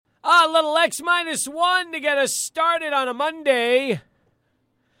A little X-1 to get us started on a Monday.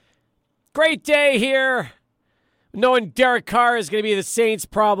 Great day here. Knowing Derek Carr is going to be the Saints'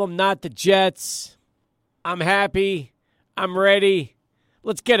 problem, not the Jets. I'm happy. I'm ready.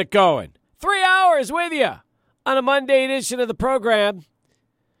 Let's get it going. 3 hours with you on a Monday edition of the program.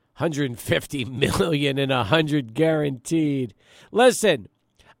 $150 million and $100 guaranteed. Listen,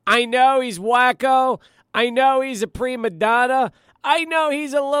 I know he's wacko. I know he's a prima donna. I know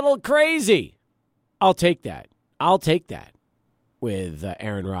he's a little crazy. I'll take that. I'll take that with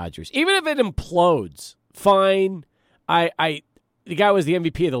Aaron Rodgers. Even if it implodes, fine. The guy was the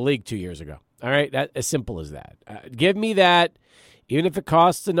MVP of the league 2 years ago. All right? That as simple as that. Give me that, even if it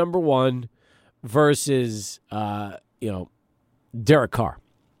costs the number one versus Derek Carr.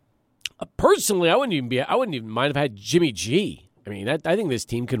 Personally, I wouldn't even mind if I had Jimmy G. I mean, I think this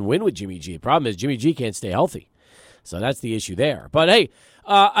team can win with Jimmy G. The problem is Jimmy G can't stay healthy. So that's the issue there. But, hey,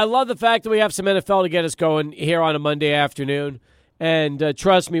 I love the fact that we have some NFL to get us going here on a Monday afternoon. And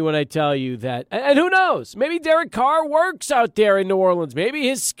trust me when I tell you that. And who knows? Maybe Derek Carr works out there in New Orleans. Maybe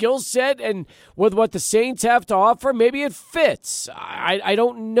his skill set and with what the Saints have to offer, maybe it fits. I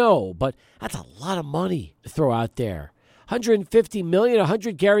don't know. But that's a lot of money to throw out there. $150 million,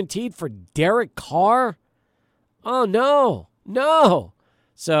 $100 guaranteed for Derek Carr? Oh, no.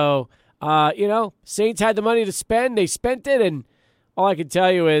 So, Saints had the money to spend. They spent it, and all I can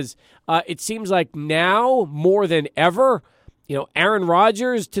tell you is it seems like now more than ever, Aaron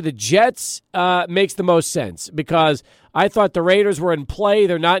Rodgers to the Jets makes the most sense because I thought the Raiders were in play.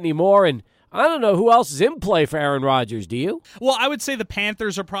 They're not anymore, and I don't know who else is in play for Aaron Rodgers. Do you? Well, I would say the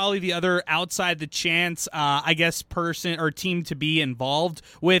Panthers are probably the other outside the chance, person or team to be involved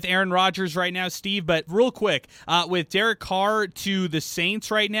with Aaron Rodgers right now, Steve. But real quick, with Derek Carr to the Saints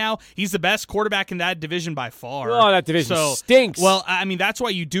right now, he's the best quarterback in that division by far. Oh, that division stinks. Well, I mean, that's why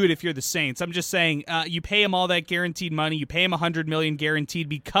you do it if you're the Saints. I'm just saying you pay him all that guaranteed money. You pay him $100 million guaranteed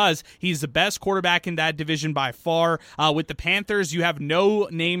because he's the best quarterback in that division by far. With the Panthers, you have no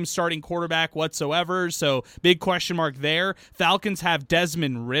name starting quarterback whatsoever, so big question mark there. Falcons have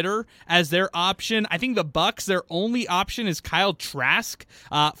Desmond Ridder as their option. I think the Bucs, their only option is Kyle Trask,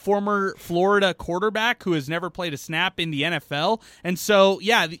 former Florida quarterback who has never played a snap in the NFL. And so,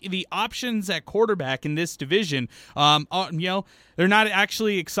 yeah, the options at quarterback in this division, they're not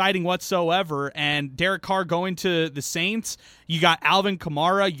actually exciting whatsoever. And Derek Carr going to the Saints, you got Alvin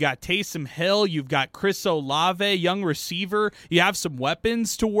Kamara, you got Taysom Hill, you've got Chris Olave, young receiver. You have some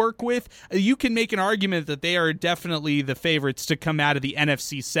weapons to work with. You can make an argument that they are definitely the favorites to come out of the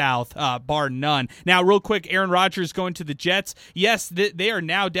NFC South, bar none. Now, real quick, Aaron Rodgers going to the Jets. Yes, they are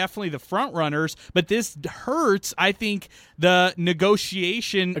now definitely the front runners, but this hurts, I think, the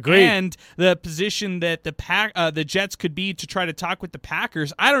negotiation Agreed. And the position that the Jets could be to try to talk with the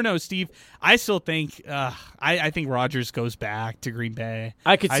Packers. I don't know, Steve. I still think I think Rodgers goes back to Green Bay.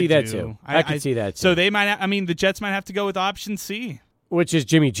 I could see that too. I could see that too. So they might. The Jets might have to go with option C, which is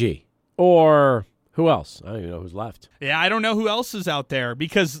Jimmy G. Or who else? I don't even know who's left. Yeah, I don't know who else is out there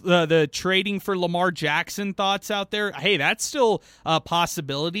because the trading for Lamar Jackson thoughts out there, hey, that's still a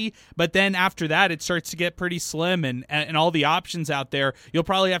possibility. But then after that, it starts to get pretty slim and all the options out there, you'll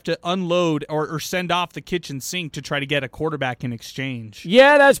probably have to unload or send off the kitchen sink to try to get a quarterback in exchange.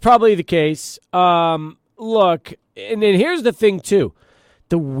 Yeah, that's probably the case. Look, and then here's the thing, too.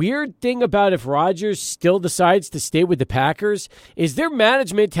 The weird thing about if Rodgers still decides to stay with the Packers is their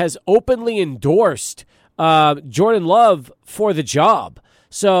management has openly endorsed Jordan Love for the job.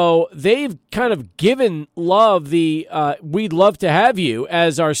 So they've kind of given Love the we'd love to have you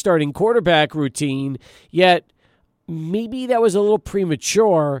as our starting quarterback routine, yet maybe that was a little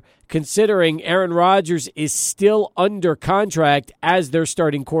premature considering Aaron Rodgers is still under contract as their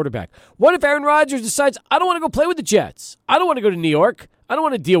starting quarterback. What if Aaron Rodgers decides, I don't want to go play with the Jets. I don't want to go to New York. I don't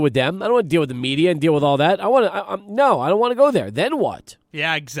want to deal with them. I don't want to deal with the media and deal with all that. I don't want to go there. Then what?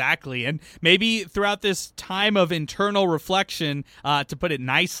 Yeah, exactly. And maybe throughout this time of internal reflection, to put it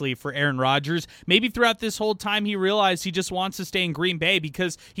nicely for Aaron Rodgers, maybe throughout this whole time he realized he just wants to stay in Green Bay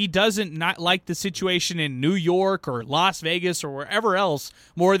because he doesn't not like the situation in New York or Las Vegas or wherever else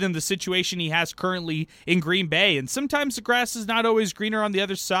more than the situation he has currently in Green Bay. And sometimes the grass is not always greener on the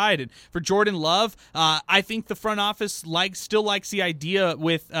other side. And for Jordan Love, I think the front office still likes the idea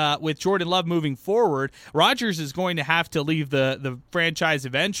with Jordan Love moving forward. Rodgers is going to have to leave the franchise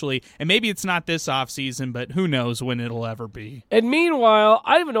eventually, and maybe it's not this offseason, but who knows when it'll ever be. And meanwhile,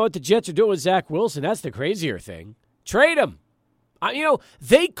 I don't even know what the Jets are doing with Zach Wilson. That's the crazier thing. Trade him.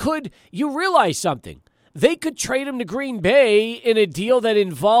 They could. You realize something. they could trade him to Green Bay in a deal that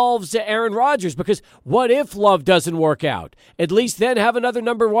involves Aaron Rodgers, because what if Love doesn't work out? At least then have another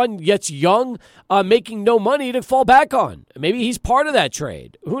number one that's young, making no money to fall back on. Maybe he's part of that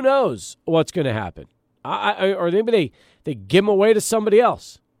trade. Who knows what's going to happen? Or maybe they give him away to somebody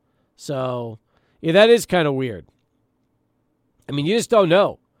else. So, yeah, that is kind of weird. I mean, you just don't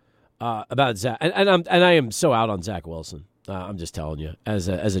know about Zach. And I am so out on Zach Wilson. I'm just telling you, as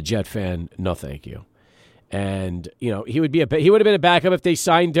a Jet fan, no thank you. And, he would have been a backup if they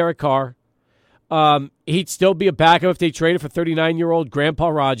signed Derek Carr. He'd still be a backup if they traded for 39-year-old Grandpa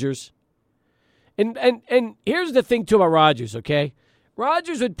Rodgers. And here's the thing, too, about Rodgers, okay?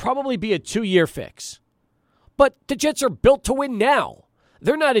 Rodgers would probably be a 2-year fix. But the Jets are built to win now.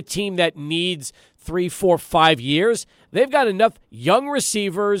 They're not a team that needs 3, 4, 5 years. They've got enough young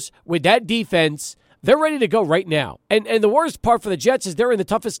receivers with that defense. They're ready to go right now. And the worst part for the Jets is they're in the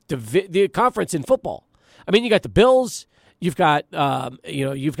toughest the conference in football. I mean, you got the Bills, you've got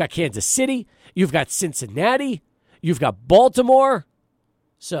you've got Kansas City, you've got Cincinnati, you've got Baltimore.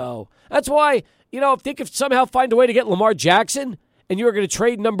 So that's why, if they could somehow find a way to get Lamar Jackson and you were going to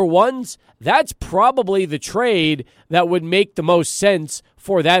trade number ones, that's probably the trade that would make the most sense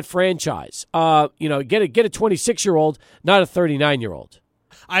for that franchise. Get a 26-year-old, not a 39-year-old.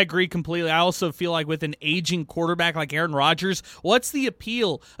 I agree completely. I also feel like with an aging quarterback like Aaron Rodgers, what's the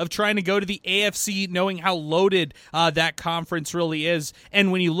appeal of trying to go to the AFC knowing how loaded that conference really is? And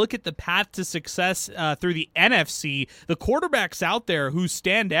when you look at the path to success through the NFC, the quarterbacks out there who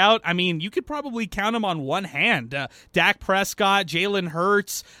stand out, I mean, you could probably count them on one hand. Dak Prescott, Jalen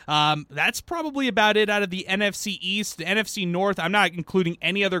Hurts, that's probably about it out of the NFC East. The NFC North, I'm not including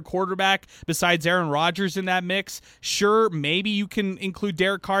any other quarterback besides Aaron Rodgers in that mix. Sure, maybe you can include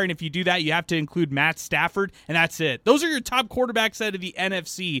Derek Carr, and if you do that, you have to include Matt Stafford, and that's it. Those are your top quarterbacks out of the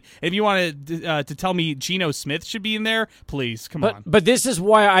NFC. If you want to tell me Geno Smith should be in there, please, come on. But this is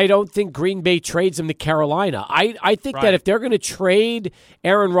why I don't think Green Bay trades him to Carolina. I think that if they're going to trade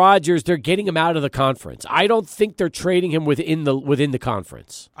Aaron Rodgers, they're getting him out of the conference. I don't think they're trading him within the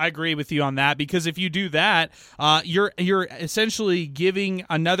conference. I agree with you on that, because if you do that, you're essentially giving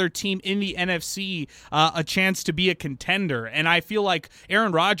another team in the NFC a chance to be a contender, and I feel like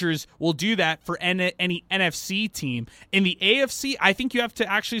Aaron Rodgers will do that for any NFC team. In the AFC, I think you have to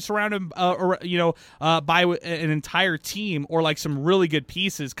actually surround him, by an entire team or like some really good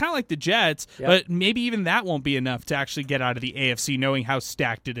pieces, kind of like the Jets. Yep. But maybe even that won't be enough to actually get out of the AFC, knowing how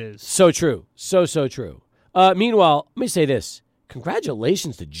stacked it is. So true, so true. Meanwhile, let me say this: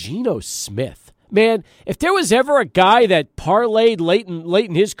 congratulations to Geno Smith. Man, if there was ever a guy that parlayed late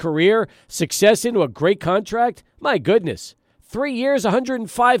in his career success into a great contract, my goodness. 3 years,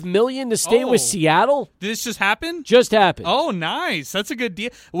 $105 million to stay with Seattle. Did this just happen? Just happened. Oh, nice. That's a good deal.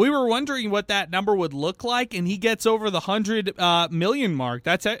 We were wondering what that number would look like, and he gets over the $100 million mark.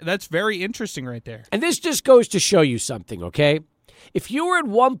 That's very interesting right there. And this just goes to show you something, okay? If you were at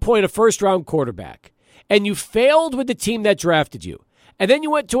one point a first-round quarterback and you failed with the team that drafted you, and then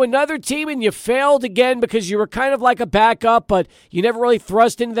you went to another team and you failed again because you were kind of like a backup, but you never really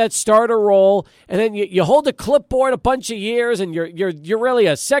thrust into that starter role. And then you hold a clipboard a bunch of years and you're really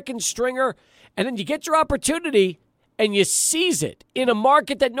a second stringer. And then you get your opportunity and you seize it in a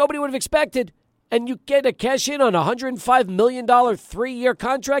market that nobody would have expected. And you get a cash in on a $105 million 3-year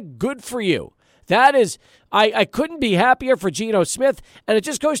contract. Good for you. That is, I couldn't be happier for Geno Smith. And it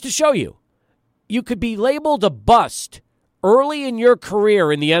just goes to show you, you could be labeled a bust early in your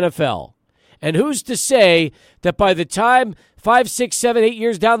career in the NFL. And who's to say that by the time 5, 6, 7, 8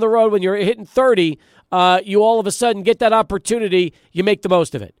 years down the road when you're hitting 30, you all of a sudden get that opportunity, you make the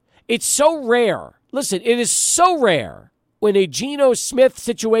most of it. It's so rare. Listen, it is so rare when a Geno Smith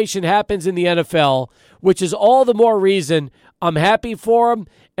situation happens in the NFL, which is all the more reason I'm happy for him.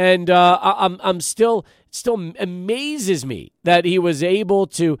 And I'm still amazes me that he was able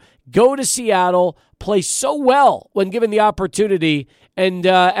to go to Seattle, play so well when given the opportunity, and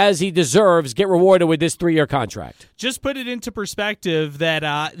as he deserves, get rewarded with this 3-year contract. Just put it into perspective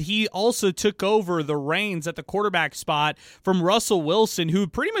that he also took over the reins at the quarterback spot from Russell Wilson, who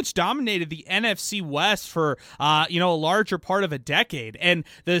pretty much dominated the NFC West for a larger part of a decade. And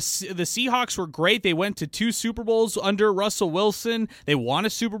the Seahawks were great. They went to 2 Super Bowls under Russell Wilson. They won a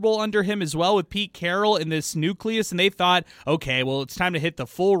Super Bowl under him as well with Pete Carroll in this nucleus, and they thought, okay, well, it's time to hit the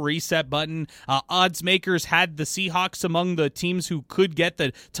full reset button. Odds makers had the Seahawks among the teams who could would get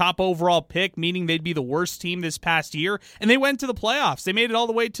the top overall pick, meaning they'd be the worst team this past year, and they went to the playoffs. They made it all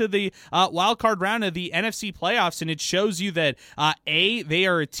the way to the wild card round of the NFC playoffs, and it shows you that they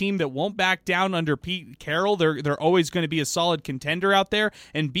are a team that won't back down under Pete Carroll. They're always going to be a solid contender out there,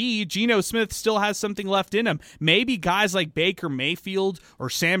 and B, Geno Smith still has something left in him. Maybe guys like Baker Mayfield or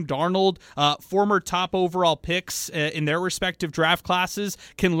Sam Darnold, former top overall picks in their respective draft classes,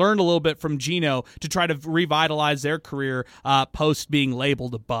 can learn a little bit from Geno to try to revitalize their career post being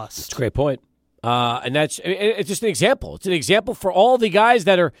labeled a bust. That's a great point. And it's just an example. It's an example for all the guys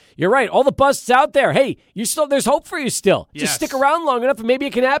that are, you're right, all the busts out there. Hey, there's hope for you still. Yes. Just stick around long enough and maybe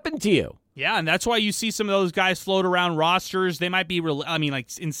it can happen to you. Yeah, and that's why you see some of those guys float around rosters. They might be,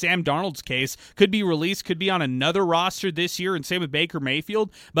 like in Sam Darnold's case, could be released, could be on another roster this year, and same with Baker Mayfield.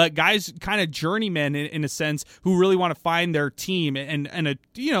 But guys, kind of journeymen in a sense, who really want to find their team and a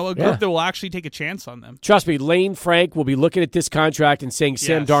group that will actually take a chance on them. Trust me, Lane Frank will be looking at this contract and saying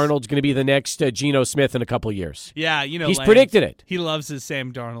Sam Darnold's going to be the next Geno Smith in a couple of years. Yeah, he's Lane, predicted it. He loves his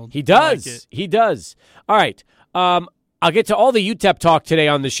Sam Darnold. He does. Like he does. All right. I'll get to all the UTEP talk today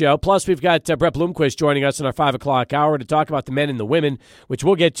on the show. Plus, we've got Brett Bloomquist joining us in our 5 o'clock hour to talk about the men and the women, which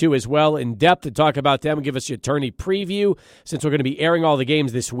we'll get to as well in depth and talk about them and give us your tourney preview since we're going to be airing all the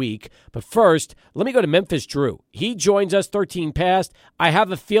games this week. But first, let me go to Memphis Drew. He joins us 13 past. I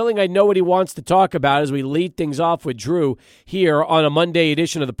have a feeling I know what he wants to talk about as we lead things off with Drew here on a Monday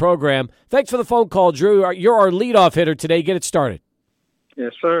edition of the program. Thanks for the phone call, Drew. You're our leadoff hitter today. Get it started.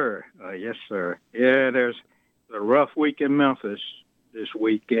 Yes, sir. Yes, sir. Yeah, there's a rough week in Memphis this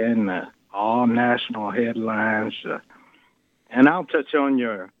weekend, all national headlines. And I'll touch on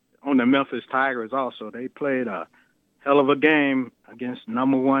the Memphis Tigers also. They played a hell of a game against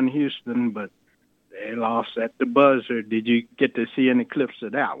number 1 Houston, but they lost at the buzzer. Did you get to see any clips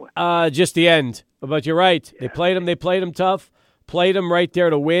of that one? Just the end. But you're right. Yeah. They played them tough, played them right there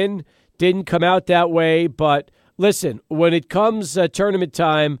to win. Didn't come out that way. But listen, when it comes tournament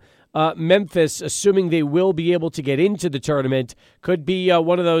time, Memphis, assuming they will be able to get into the tournament, could be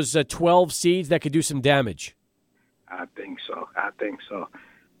one of those 12 seeds that could do some damage. I think so.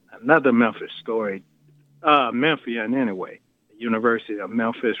 Another Memphis story, Memphian anyway. University of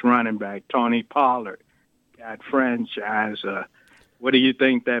Memphis running back Tony Pollard got franchised. What do you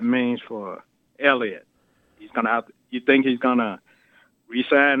think that means for Elliott? You think he's gonna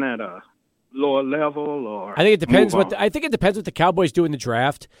resign at a lower level, or I think it depends what the Cowboys do in the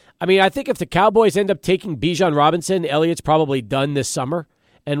draft. I mean, I think if the Cowboys end up taking Bijan Robinson, Elliott's probably done this summer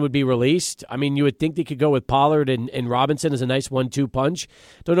and would be released. I mean, you would think they could go with Pollard and Robinson as a nice 1-2 punch.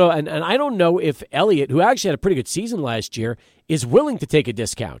 Don't know, and I don't know if Elliott, who actually had a pretty good season last year, is willing to take a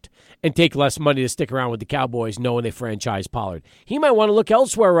discount and take less money to stick around with the Cowboys, knowing they franchise Pollard. He might want to look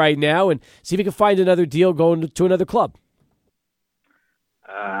elsewhere right now and see if he can find another deal going to another club.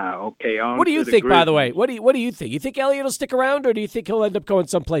 Okay. What do you think, by the way? What do you think? You think Elliott will stick around, or do you think he'll end up going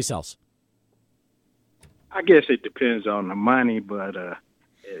someplace else? I guess it depends on the money, but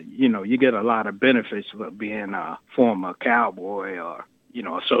you get a lot of benefits for being a former Cowboy or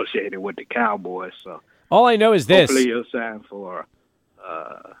associated with the Cowboys. So all I know is this: hopefully he'll sign for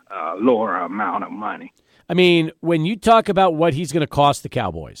a lower amount of money. I mean, when you talk about what he's going to cost the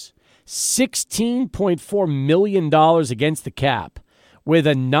Cowboys, $16.4 million against the cap, with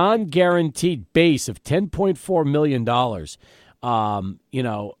a non-guaranteed base of $10.4 million,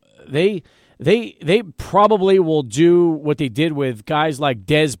 they probably will do what they did with guys like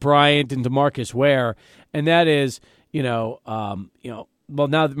Dez Bryant and DeMarcus Ware, and that is, well,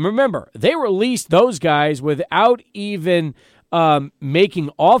 now remember, they released those guys without even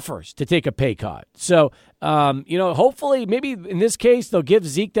making offers to take a pay cut. So, hopefully, maybe in this case, they'll give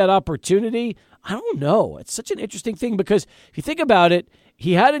Zeke that opportunity. I don't know. It's such an interesting thing because if you think about it,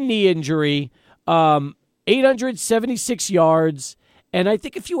 he had a knee injury, 876 yards, and I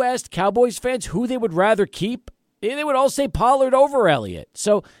think if you asked Cowboys fans who they would rather keep, they would all say Pollard over Elliott.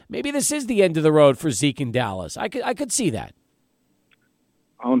 So maybe this is the end of the road for Zeke in Dallas. I could see that.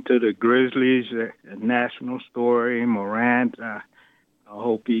 On to the Grizzlies, a national story. Morant, I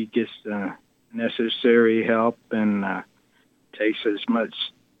hope he gets the necessary help and takes as much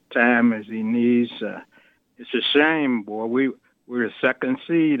time as he needs. It's a shame, boy. We're a second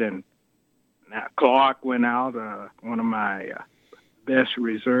seed, and now Clark went out, one of my best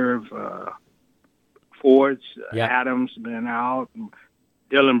reserve forwards. Adams been out.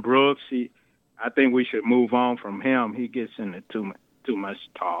 Dylan Brooks, I think we should move on from him. He gets into too much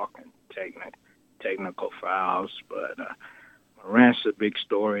talk and technical fouls. But Morant's a big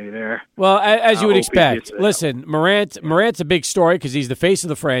story there. Well, as you would hope he expect. gets it. Listen, Morant's a big story because he's the face of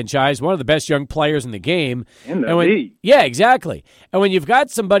the franchise, one of the best young players in the game. In the league. Yeah, exactly. And when you've got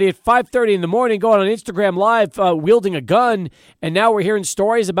somebody at 5:30 in the morning going on Instagram Live wielding a gun, and now we're hearing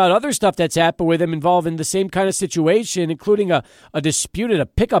stories about other stuff that's happened with him involving the same kind of situation, including a dispute at a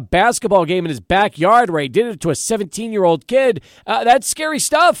pickup basketball game in his backyard where he did it to a 17-year-old kid, that's scary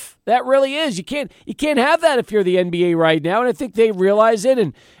stuff. That really is. You can't have that if you're the NBA right now, and I think they realize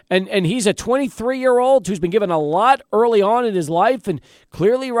it. And he's a 23-year-old who's been given a lot early on in his life, and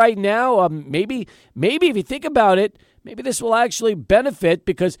clearly right now, maybe if you think about it, maybe this will actually benefit,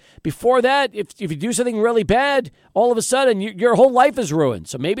 because before that, if you do something really bad, all of a sudden your whole life is ruined.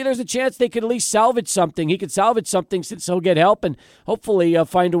 So maybe there's a chance they could at least salvage something. He could salvage something since he'll get help and hopefully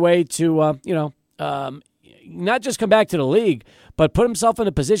find a way to not just come back to the league, but put himself in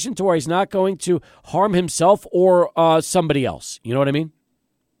a position to where he's not going to harm himself or somebody else. You know what I mean?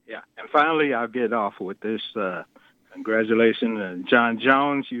 Yeah. And finally, I'll get off with this. Congratulations to John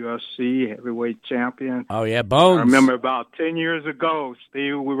Jones, UFC heavyweight champion. Oh, yeah, Bones. I remember about 10 years ago,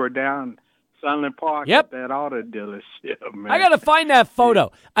 Steve, we were down Sunland Park Yep. at that auto dealership, man. I got to find that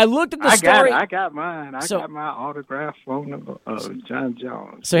photo. I looked at the story. I got mine. I got my autographed photo of John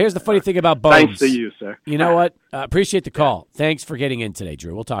Jones. So here's the funny thing about Bones. Thanks to you, sir. You know what? Appreciate the call. Thanks for getting in today,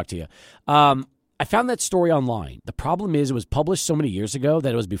 Drew. We'll talk to you. I found that story online. The problem is it was published so many years ago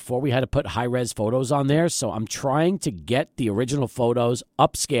that it was before we had to put high-res photos on there. So I'm trying to get the original photos,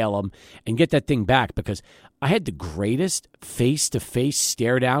 upscale them, and get that thing back, because I had the greatest face-to-face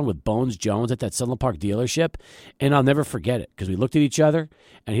stare-down with Bones Jones at that Sunland Park dealership, and I'll never forget it, because we looked at each other,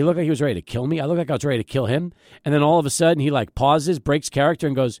 and he looked like he was ready to kill me. I looked like I was ready to kill him. And then all of a sudden, he pauses, breaks character,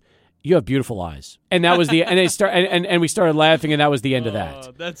 and goes, "You have beautiful eyes." And that was the and we started laughing, and that was the end of that.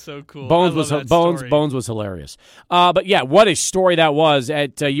 Oh, that's so cool. Bones was hilarious. But yeah, what a story that was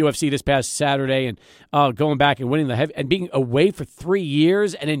at UFC this past Saturday, and going back and winning the heavy and being away for 3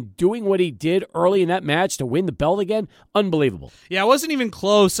 years, and then doing what he did early in that match to win the belt again. Unbelievable. Yeah, it wasn't even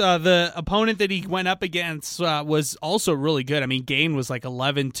close. The opponent that he went up against was also really good. I mean, Gane was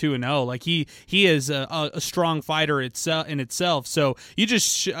 11-2-0. Like he is a strong fighter in itself. So it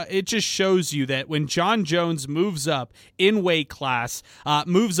just shows you that when John Jones moves up in weight class,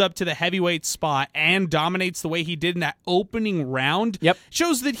 moves up to the heavyweight spot, and dominates the way he did in that opening round,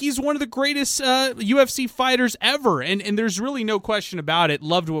 shows that he's one of the greatest UFC fighters ever. And there's really no question about it.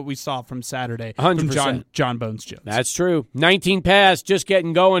 Loved what we saw from Saturday 100%. from John Bones Jones. That's true. 19 past, just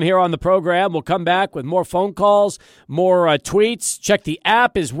getting going here on the program. We'll come back with more phone calls, more tweets. Check the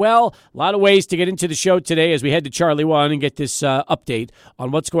app as well. A lot of ways to get into the show today as we head to Charlie One and get this update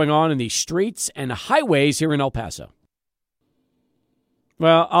on what's going on in the streets and highways here in El Paso.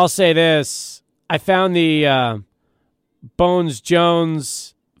 Well, I'll say this. I found the Bones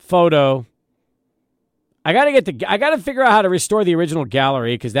Jones photo. I gotta figure out how to restore the original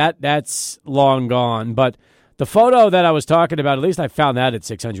gallery, because that's long gone. But the photo that I was talking about, at least I found that at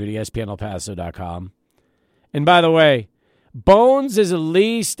 600ESPNElPaso.com. And by the way, Bones is at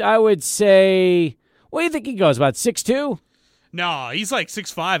least, I would say, what do you think he goes, about 6'2"? No, he's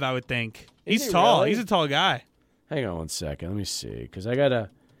 6'5", I would think. Is He's he tall. really? He's a tall guy. Hang on one second. Let me see, because I got to...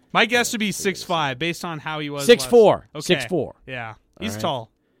 My guess would be 6'5", based on how he was. 6'4". Okay. 6'4". Yeah, he's right.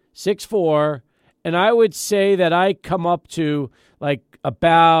 tall. 6'4", and I would say that I come up to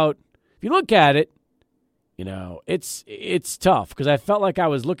about, if you look at it, it's tough, because I felt like I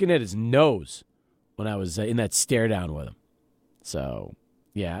was looking at his nose when I was in that stare down with him. So,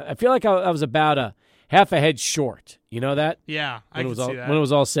 yeah, I feel like I was about a half a head short. You know that? Yeah, I can see that. When it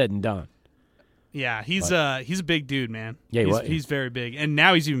was all said and done. Yeah, he's a big dude, man. Yeah, he's very big, and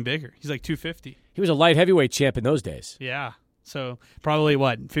now he's even bigger. He's 250. He was a light heavyweight champ in those days. Yeah, so probably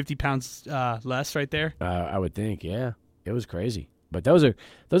 50 pounds less right there. I would think. Yeah, it was crazy. But those are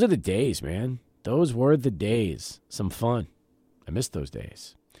the days, man. Those were the days. Some fun. I missed those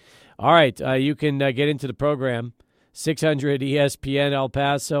days. All right, you can get into the program. 600 ESPN El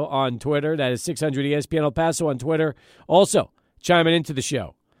Paso on Twitter. That is 600 ESPN El Paso on Twitter. Also, chiming into the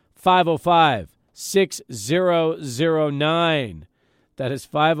show. 505-6009. That is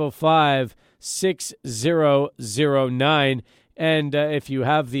 505-6009. And if you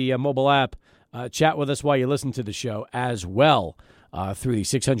have the mobile app, chat with us while you listen to the show as well through the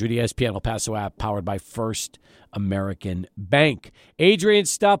 600 ESPN El Paso app powered by First American Bank. Adrian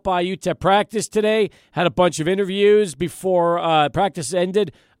stopped by UTEP practice today, had a bunch of interviews before practice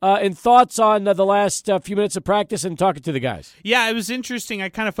ended. and thoughts on the last few minutes of practice and talking to the guys. Yeah, it was interesting. I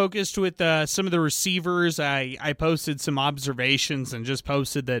kind of focused with some of the receivers. I posted some observations and just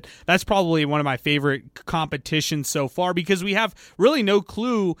posted that that's probably one of my favorite competitions so far because we have really no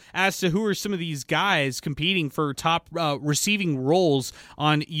clue as to who are some of these guys competing for top receiving roles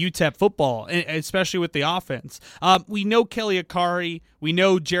on UTEP football, especially with the offense. We know Kelly Akari. We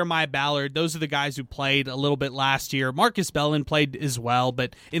know Jeremiah Ballard. Those are the guys who played a little bit last year. Marcus Bellin played as well,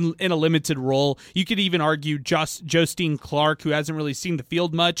 but in a limited role. You could even argue Justine Clark, who hasn't really seen the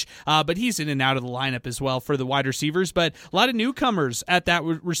field much, but he's in and out of the lineup as well for the wide receivers. But a lot of newcomers at that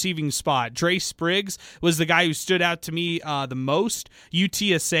receiving spot. Dre Spriggs was the guy who stood out to me the most.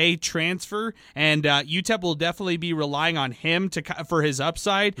 UTSA transfer, and UTEP will definitely be relying on him for his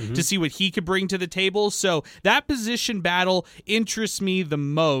upside to see what he could bring to the table. So that position battle interests me the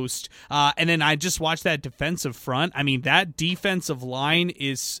most. And then I just watched that defensive front. I mean, that defensive line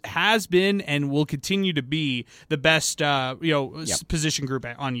has been and will continue to be the best position group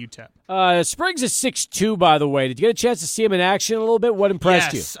on UTEP. Spriggs is 6'2", by the way. Did you get a chance to see him in action a little bit? What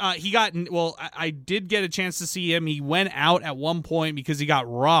impressed you? I did get a chance to see him. He went out at one point because he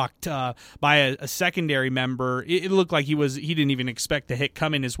got rocked by a secondary member. It looked like he didn't even expect the hit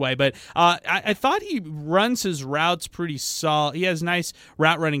coming his way. But I thought he runs his routes pretty solid. He has nice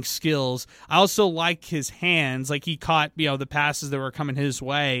route running skills. I also like his hands. Like he caught the passes that were coming his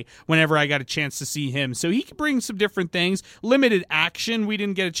way whenever I got a chance to see him. So he can bring some different things. Limited action. We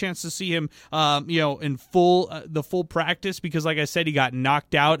didn't get a chance to see him in the full practice because, like I said, he got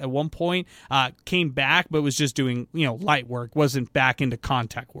knocked out at one point, came back, but was just doing light work, wasn't back into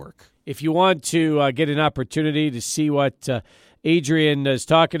contact work. If you want to get an opportunity to see what Adrian is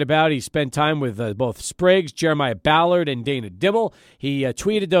talking about, he spent time with both Spriggs, Jeremiah Ballard, and Dana Dimel. He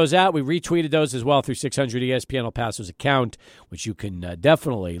tweeted those out. We retweeted those as well through 600 ESPN El Paso's account, which you can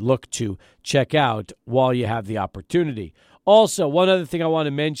definitely look to check out while you have the opportunity. Also, one other thing I want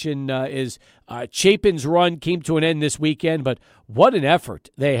to mention is Chapin's run came to an end this weekend, but what an effort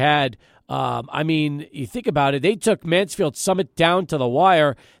they had. You think about it, they took Mansfield Summit down to the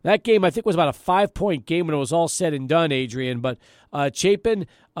wire. That game, I think, was about a 5-point game when it was all said and done, Adrian. But Chapin,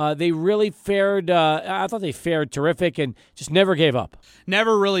 they really fared, I thought they fared terrific and just never gave up.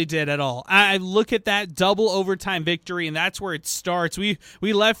 Never really did at all. I look at that double overtime victory, and that's where it starts. We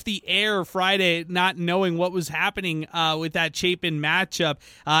left the air Friday not knowing what was happening with that Chapin matchup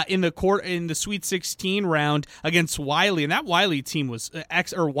in the Sweet 16 round against Wiley, and that Wiley team was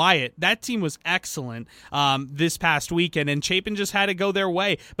Wyatt. That team was excellent this past weekend, and Chapin just had to go their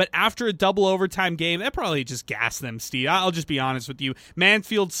way. But after a double overtime game, that probably just gassed them, Steve. I'll just be honest with you.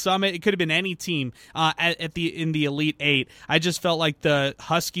 Mansfield Summit, it could have been any team in the Elite Eight. I just felt like the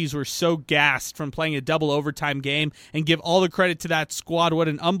Huskies were so gassed from playing a double overtime game, and give all the credit to that squad. What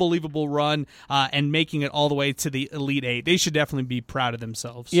an unbelievable run and making it all the way to the Elite Eight. They should definitely be proud of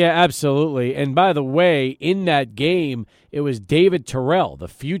themselves. Yeah, absolutely. And by the way, in that game, it was David Terrell, the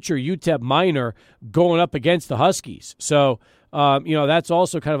future UTEP minor, going up against the Huskies. So, that's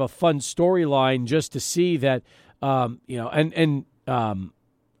also kind of a fun storyline just to see that,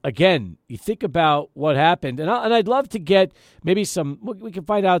 again, you think about what happened, and I'd love to get maybe we can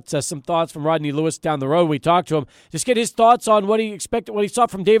find out some thoughts from Rodney Lewis down the road when we talk to him. Just get his thoughts on what he expected, what he saw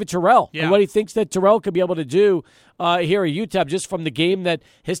from David Terrell, and what he thinks that Terrell could be able to do here at UTEP just from the game that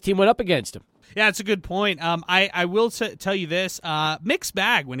his team went up against him. Yeah, it's a good point. I will tell you this, mixed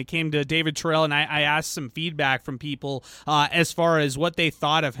bag when it came to David Terrell, and I asked some feedback from people as far as what they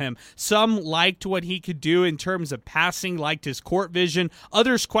thought of him. Some liked what he could do in terms of passing, liked his court vision.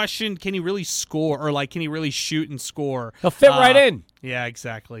 Others questioned, can he really score, or can he really shoot and score? He'll fit right in. Yeah,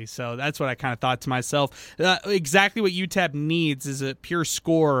 exactly. So that's what I kind of thought to myself. Exactly what UTEP needs is a pure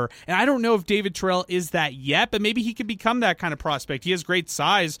scorer. And I don't know if David Terrell is that yet, but maybe he could become that kind of prospect. He has great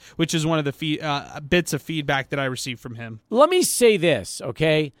size, which is one of the bits of feedback that I received from him. Let me say this,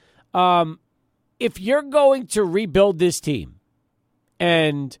 okay? If you're going to rebuild this team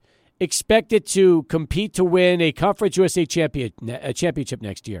and expect it to compete to win a Conference USA championship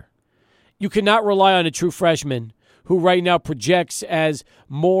next year, you cannot rely on a true freshman who right now projects as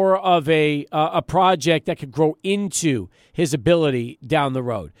more of a project that could grow into his ability down the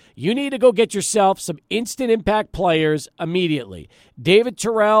road. You need to go get yourself some instant impact players immediately. David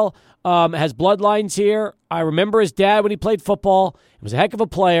Terrell has bloodlines here. I remember his dad when he played football. He was a heck of a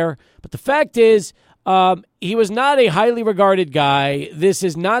player. But the fact is, he was not a highly regarded guy. This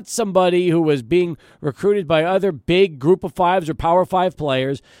is not somebody who was being recruited by other big group of fives or power five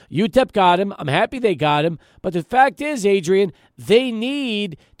players. UTEP got him. I'm happy they got him. But the fact is, Adrian, they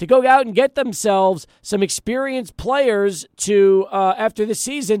need to go out and get themselves some experienced players to, after the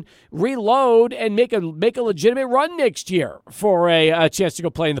season, reload and make a legitimate run next year for a chance to go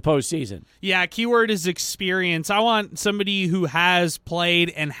play in the postseason. Yeah, keyword is experience. I want somebody who has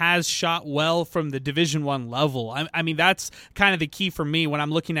played and has shot well from the Division I level. I mean, that's kind of the key for me when I'm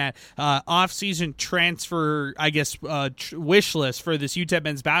looking at off-season transfer, I guess, wish list for this UTEP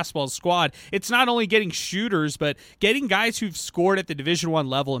men's basketball squad. It's not only getting shooters, but getting guys who've scored at the Division I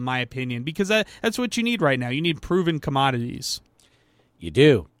level, in my opinion, because that's what you need right now. You need proven commodities. You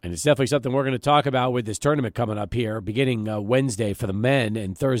do, and it's definitely something we're going to talk about with this tournament coming up here, beginning Wednesday for the men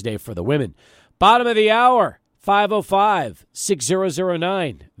and Thursday for the women. Bottom of the hour,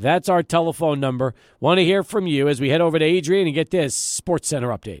 505-6009. That's our telephone number. Want to hear from you as we head over to Adrian and get this Sports Center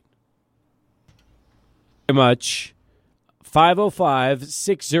update. Very much.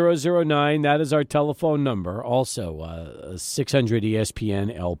 505-6009. That is our telephone number. Also, 600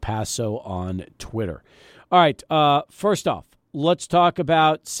 ESPN El Paso on Twitter. All right, first off, let's talk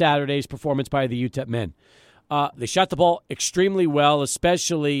about Saturday's performance by the UTEP men. They shot the ball extremely well,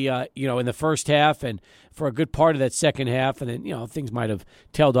 especially in the first half and for a good part of that second half. And then things might have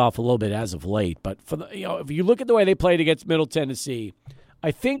tailed off a little bit as of late. But if you look at the way they played against Middle Tennessee,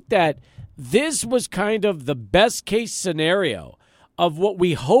 I think that this was kind of the best case scenario of what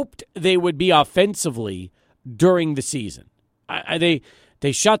we hoped they would be offensively during the season. They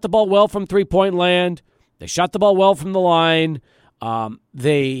shot the ball well from three-point land. They shot the ball well from the line.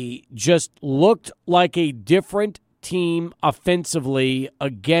 They just looked like a different team offensively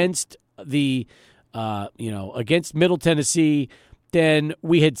against against Middle Tennessee than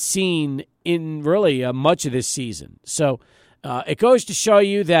we had seen in really much of this season. So it goes to show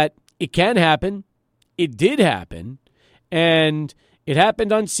you that it can happen. It did happen, and it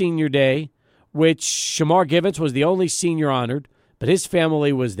happened on Senior Day, which Shamar Givens was the only senior honored, but his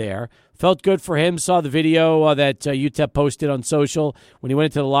family was there. Felt good for him. Saw the video that UTEP posted on social when he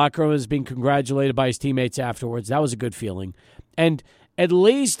went into the locker room and was being congratulated by his teammates afterwards. That was a good feeling. And at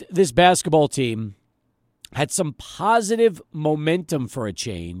least this basketball team had some positive momentum for a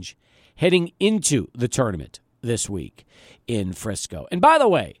change heading into the tournament this week in Frisco. And by the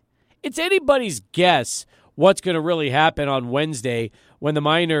way, it's anybody's guess what's going to really happen on Wednesday when the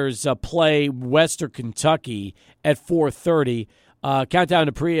Miners play Western Kentucky at 4:30.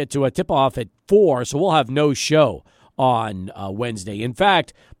 Countdown to a tip-off at 4, so we'll have no show on Wednesday. In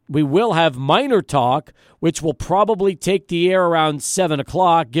fact, we will have Miner Talk, which will probably take the air around 7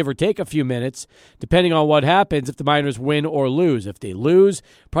 o'clock, give or take a few minutes, depending on what happens if the Miners win or lose. If they lose,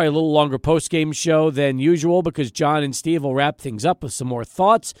 probably a little longer post-game show than usual because John and Steve will wrap things up with some more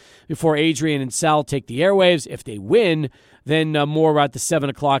thoughts before Adrian and Sal take the airwaves. If they win, then more about the 7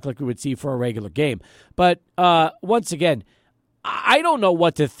 o'clock like we would see for a regular game. But once again, I don't know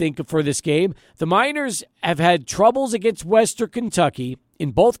what to think for this game. The Miners have had troubles against Western Kentucky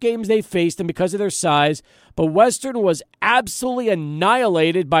in both games they faced them because of their size, but Western was absolutely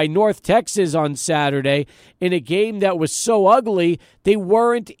annihilated by North Texas on Saturday in a game that was so ugly they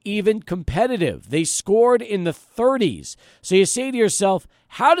weren't even competitive. They scored in the 30s. So you say to yourself,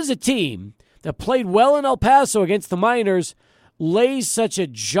 how does a team that played well in El Paso against the Miners lay such a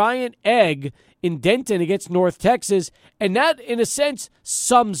giant egg in Denton against North Texas? And that, in a sense,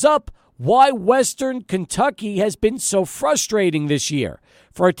 sums up why Western Kentucky has been so frustrating this year.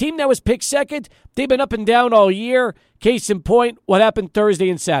 For a team that was picked second, they've been up and down all year. Case in point, what happened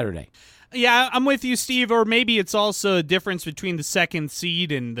Thursday and Saturday. Yeah, I'm with you, Steve. Or maybe it's also a difference between the 2nd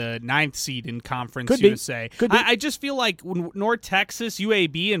seed and the 9th seed in Conference USA. Could be. I just feel like North Texas,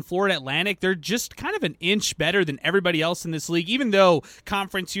 UAB, and Florida Atlantic, they're just kind of an inch better than everybody else in this league, even though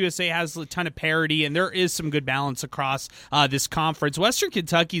Conference USA has a ton of parity and there is some good balance across this conference. Western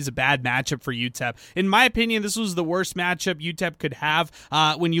Kentucky is a bad matchup for UTEP. In my opinion, this was the worst matchup UTEP could have.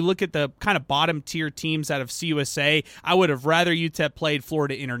 When you look at the kind of bottom-tier teams out of CUSA, I would have rather UTEP played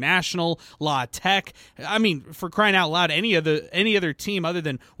Florida International, La Tech. I mean, for crying out loud, any other team other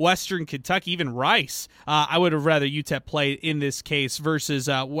than Western Kentucky, even Rice, I would have rather UTEP played in this case versus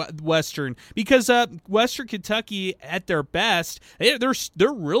Western, because Western Kentucky at their best,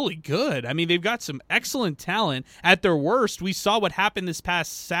 they're really good. I mean, they've got some excellent talent. At their worst, we saw what happened this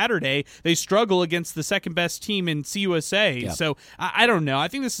past Saturday. They struggle against the second best team in CUSA. Yep. So I don't know. I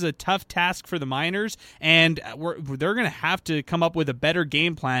think this is a tough task for the Miners, and they're going to have to come up with a better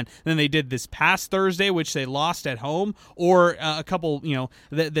game plan than they did this past Thursday, which they lost at home, or a couple,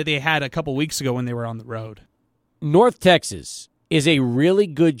 that they had a couple weeks ago when they were on the road. North Texas is a really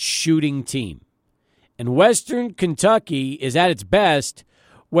good shooting team. And Western Kentucky is at its best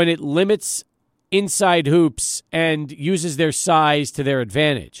when it limits inside hoops and uses their size to their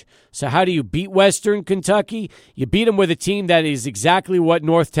advantage. So how do you beat Western Kentucky? You beat them with a team that is exactly what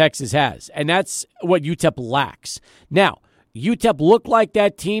North Texas has, and that's what UTEP lacks. Now, UTEP looked like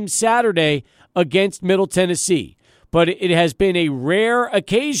that team Saturday against Middle Tennessee, but it has been a rare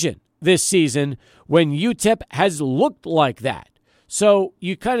occasion this season when UTEP has looked like that. So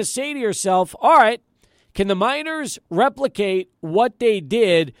you kind of say to yourself, all right, can the Miners replicate what they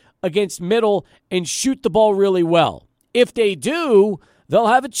did against Middle and shoot the ball really well? If they do, they'll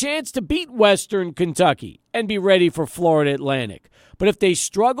have a chance to beat Western Kentucky and be ready for Florida Atlantic. But if they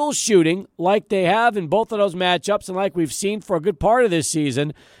struggle shooting like they have in both of those matchups and like we've seen for a good part of this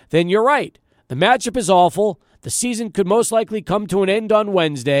season, then you're right. The matchup is awful. The season could most likely come to an end on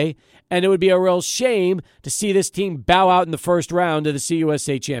Wednesday, and it would be a real shame to see this team bow out in the first round of the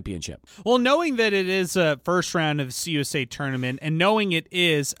CUSA Championship. Well, knowing that it is a first round of the CUSA tournament and knowing it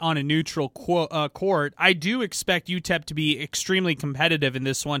is on a neutral court, I do expect UTEP to be extremely competitive in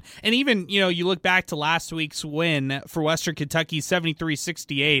this one. And even, you look back to last week's win for Western Kentucky,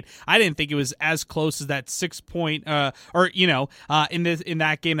 73-68. I didn't think it was as close as that 6-point, in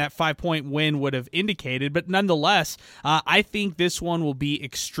that game, that 5-point win would have indicated. But nonetheless, I think this one will be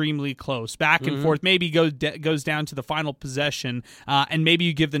extremely close, back and forth. Maybe goes down to the final possession, and maybe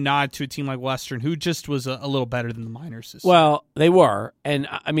you give the nod to a team like Western, who just was a little better than the Miners. Well, they were, and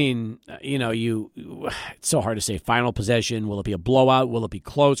I mean, it's so hard to say. Final possession, will it be a blowout? Will it be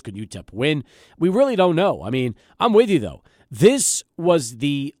close? Could UTEP win? We really don't know. I mean, I'm with you though. This was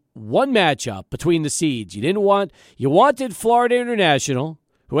the one matchup between the seeds. You wanted Florida International,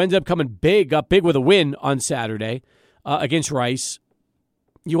 who ended up coming big with a win on Saturday against Rice.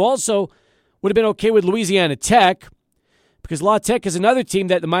 You also would have been okay with Louisiana Tech, because La Tech is another team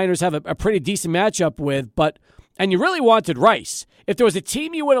that the Miners have a pretty decent matchup with, and you really wanted Rice. If there was a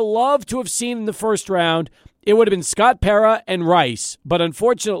team you would have loved to have seen in the first round, it would have been Scott Parra and Rice. But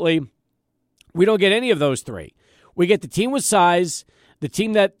unfortunately, we don't get any of those three. We get the team with size, the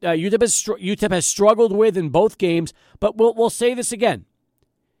team that UTEP has struggled with in both games. But we'll say this again.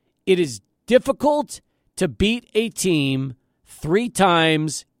 It is difficult to beat a team 3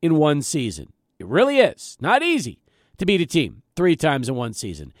 times in one season. It really is. Not easy to beat a team 3 times in one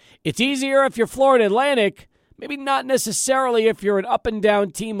season. It's easier if you're Florida Atlantic, maybe not necessarily if you're an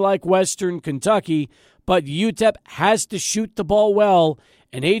up-and-down team like Western Kentucky, but UTEP has to shoot the ball well.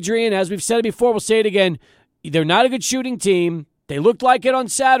 And Adrian, as we've said it before, we'll say it again, they're not a good shooting team. They looked like it on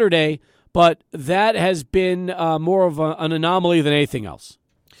Saturday, but that has been more of an anomaly than anything else.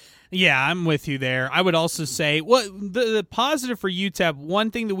 Yeah, I'm with you there. I would also say, the positive for UTEP,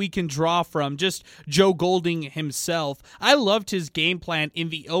 one thing that we can draw from just Joe Golding himself, I loved his game plan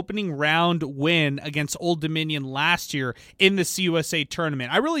in the opening round win against Old Dominion last year in the CUSA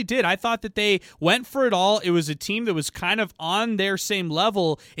tournament. I really did. I thought that they went for it all. It was a team that was kind of on their same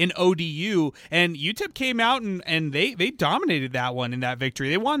level in ODU, and UTEP came out and they dominated that one in that victory.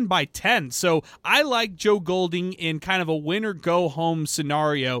 They won by 10. So I like Joe Golding in kind of a win-or-go-home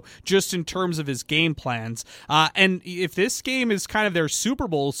scenario, just in terms of his game plans. And if this game is kind of their Super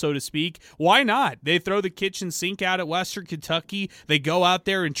Bowl, so to speak, why not? They throw the kitchen sink out at Western Kentucky. They go out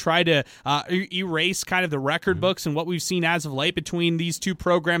there and try to erase kind of the record books and what we've seen as of late between these two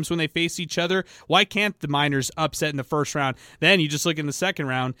programs when they face each other. Why can't the Miners upset in the first round? Then you just look in the second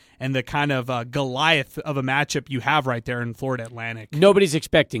round and the kind of Goliath of a matchup you have right there in Florida Atlantic. Nobody's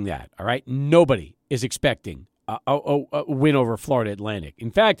expecting that, all right? Nobody is expecting a win over Florida Atlantic.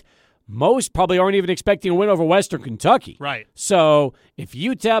 In fact, most probably aren't even expecting a win over Western Kentucky. Right. So if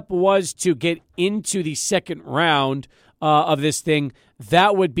UTEP was to get into the second round of this thing,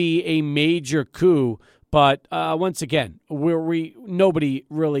 that would be a major coup. But once again, nobody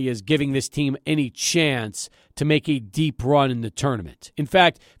really is giving this team any chance to make a deep run in the tournament. In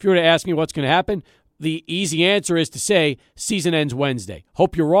fact, if you were to ask me what's going to happen, the easy answer is to say season ends Wednesday.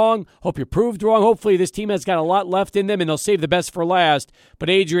 Hope you're wrong. Hope you're proved wrong. Hopefully this team has got a lot left in them and they'll save the best for last. But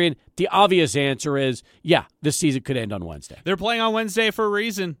Adrian, the obvious answer is, yeah, this season could end on Wednesday. They're playing on Wednesday for a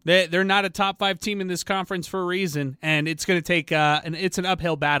reason. They're not a top 5 team in this conference for a reason. And it's going to take it's an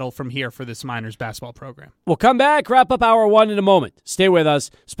uphill battle from here for this Miners basketball program. We'll come back, wrap up hour 1 in a moment. Stay with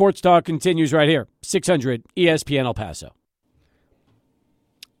us. Sports Talk continues right here. 600 ESPN El Paso.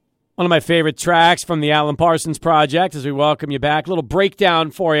 One of my favorite tracks from the Alan Parsons Project as we welcome you back. A little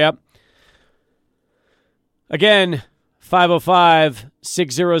breakdown for you. Again,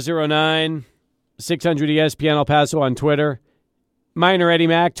 505-6009, 600 ESPN El Paso on Twitter. Miner Eddie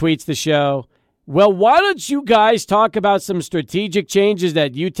Mack tweets the show Well, why don't you guys talk about some strategic changes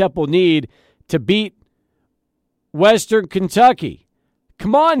that UTEP will need to beat Western Kentucky?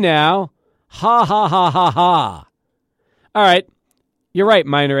 Come on now. Ha, ha, ha, ha, ha. All right. You're right,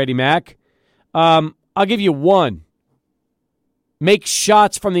 Minor Eddie Mac. I'll give you one. Make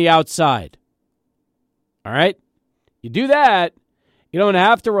shots from the outside. All right? You do that, you don't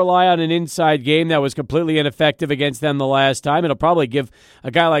have to rely on an inside game that was completely ineffective against them the last time. It'll probably give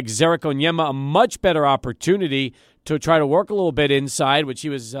a guy like Zarek Onyema a much better opportunity to try to work a little bit inside, which he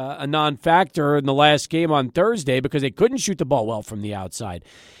was a non-factor in the last game on Thursday because they couldn't shoot the ball well from the outside.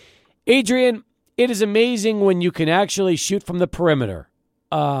 Adrian, it is amazing when you can actually shoot from the perimeter,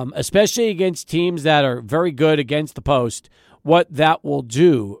 especially against teams that are very good against the post, what that will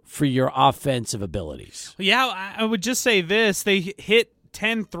do for your offensive abilities. Yeah, I would just say this. They hit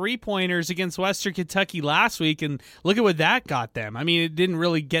 10 3-pointers against Western Kentucky last week, and look at what that got them. I mean, it didn't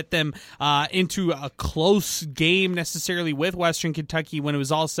really get them into a close game necessarily with Western Kentucky when it was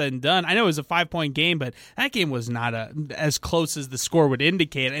all said and done. I know it was a 5-point game, but that game was not as close as the score would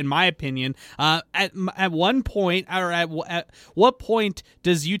indicate, in my opinion. At one point, or at what point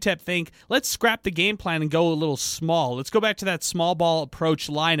does UTEP think, let's scrap the game plan and go a little small? Let's go back to that small ball approach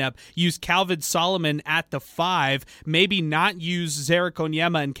lineup, use Calvin Solomon at the 5, maybe not use Zarek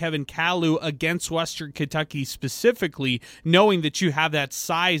Onyema and Kevin Kalu against Western Kentucky specifically, knowing that you have that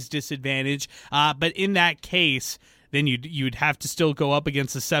size disadvantage. But in that case, then you'd have to still go up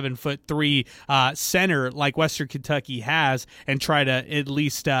against a 7'3" center like Western Kentucky has and try to at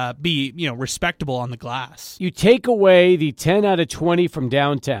least be respectable on the glass. You take away the 10 out of 20 from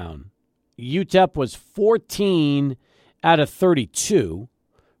downtown. UTEP was 14 out of 32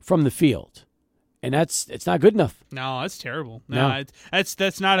 from the field. And it's not good enough. No, that's terrible. No.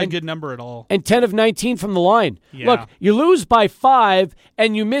 That's not a good number at all. And 10 of 19 from the line. Yeah. Look, you lose by 5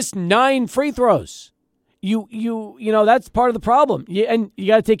 and you miss 9 free throws. You know that's part of the problem. And you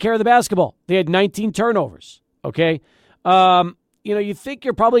got to take care of the basketball. They had 19 turnovers. Okay, you think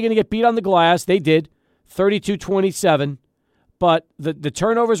you're probably going to get beat on the glass. They did, 32-27. But the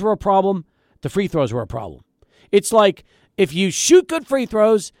turnovers were a problem. The free throws were a problem. It's like if you shoot good free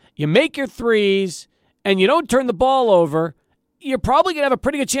throws, you make your threes, and you don't turn the ball over, you're probably going to have a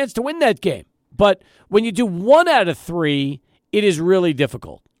pretty good chance to win that game. But when you do 1 out of 3, it is really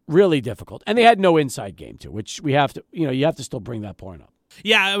difficult. Really difficult. And they had no inside game, too, which we have to, you have to still bring that point up.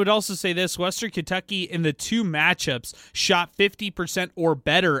 Yeah, I would also say this. Western Kentucky in the 2 matchups shot 50% or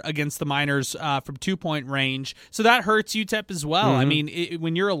better against the Miners from 2-point range. So that hurts UTEP as well. Mm-hmm. I mean,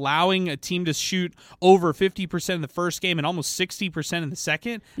 when you're allowing a team to shoot over 50% in the first game and almost 60% in the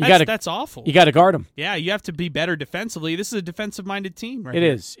second, that's awful. You got to guard them. Yeah, you have to be better defensively. This is a defensive-minded team right It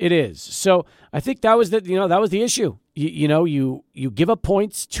here. is. It is. So I think that was the issue. You give up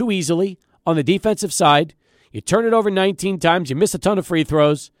points too easily on the defensive side. You turn it over 19 times, you miss a ton of free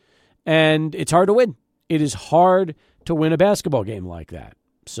throws, and it's hard to win. It is hard to win a basketball game like that.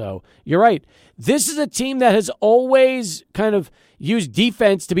 So you're right. This is a team that has always kind of used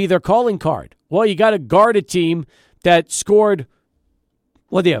defense to be their calling card. Well, you got to guard a team that scored,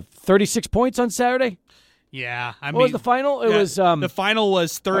 what do you have, 36 points on Saturday? Yeah. What was the final? It was the final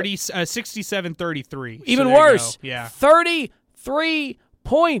was 67-33. Even worse. Yeah. 33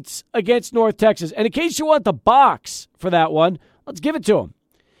 points against North Texas. And in case you want the box for that one, let's give it to them.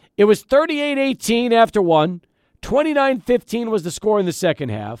 It was 38-18 after one. 29-15 was the score in the second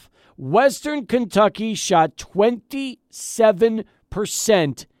half. Western Kentucky shot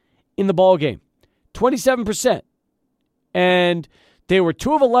 27% in the ball game. 27%. And they were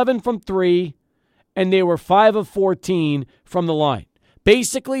 2 of 11 from 3, and they were 5 of 14 from the line.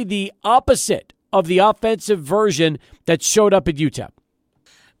 Basically the opposite of the offensive version that showed up at UTEP.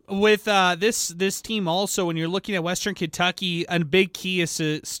 With this team also, when you're looking at Western Kentucky, a big key is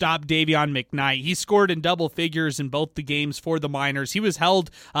to stop Davion McKnight. He scored in double figures in both the games for the Miners. He was held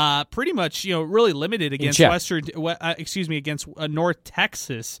pretty much, really limited against against North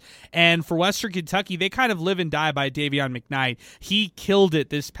Texas. And for Western Kentucky, they kind of live and die by Davion McKnight. He killed it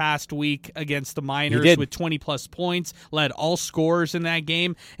this past week against the Miners with 20-plus points, led all scorers in that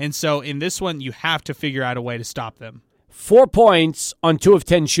game. And so in this one, you have to figure out a way to stop them. 4 points on 2 of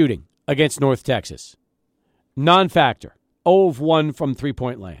 10 shooting against North Texas. Non-factor. 0 of 1 from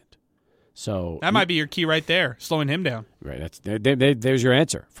 3-point land. So that might be your key right there, slowing him down. Right. There's your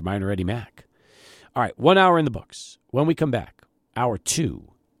answer for Minor Eddie Mac. All right, 1 hour in the books. When we come back, hour 2,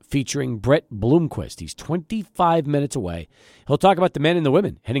 featuring Brett Bloomquist. He's 25 minutes away. He'll talk about the men and the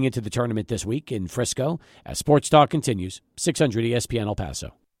women heading into the tournament this week in Frisco as Sports Talk continues. 600 ESPN El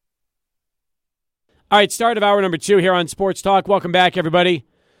Paso. All right, start of hour number 2 here on Sports Talk. Welcome back, everybody.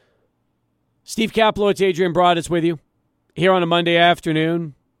 Steve Kaplowitz, Adrian Broadus with you here on a Monday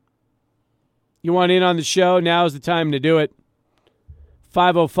afternoon. You want in on the show? Now is the time to do it.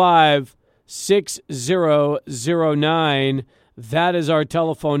 505-6009. That is our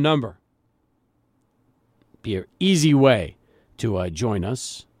telephone number. Be an easy way to join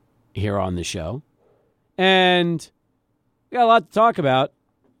us here on the show. And we got a lot to talk about.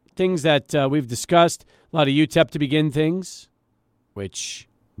 Things that we've discussed. A lot of UTEP to begin things, which,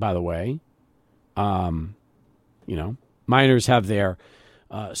 by the way, Miners have their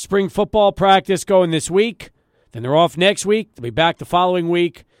spring football practice going this week. Then they're off next week. They'll be back the following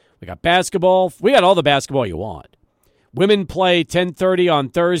week. We got basketball. We got all the basketball you want. Women play 10:30 on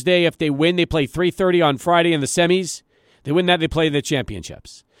Thursday. If they win, they play 3:30 on Friday in the semis. They win that, they play the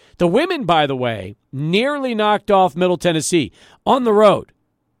championships. The women, by the way, nearly knocked off Middle Tennessee on the road.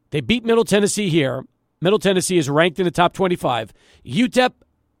 They beat Middle Tennessee here. Middle Tennessee is ranked in the top 25. UTEP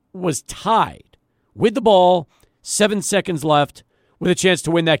was tied with the ball, 7 seconds left, with a chance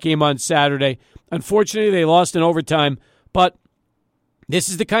to win that game on Saturday. Unfortunately, they lost in overtime, but this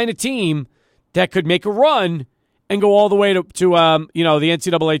is the kind of team that could make a run and go all the way to the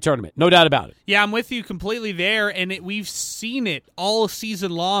NCAA tournament. No doubt about it. Yeah, I'm with you completely there, and we've seen it all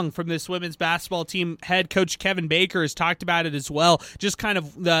season long from this women's basketball team. Head coach Kevin Baker has talked about it as well, just kind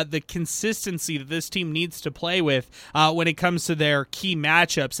of the consistency that this team needs to play with when it comes to their key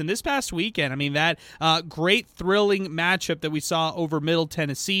matchups. And this past weekend, I mean, that great thrilling matchup that we saw over Middle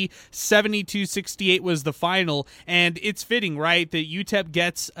Tennessee, 72-68 was the final, and it's fitting, right, that UTEP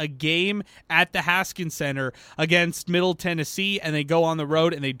gets a game at the Haskins Center against Middle Tennessee, and they go on the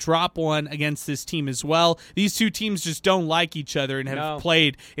road and they drop one against this team as well. These two teams just don't like each other and have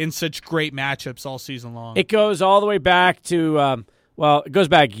played in such great matchups all season long. It goes all the way back to, it goes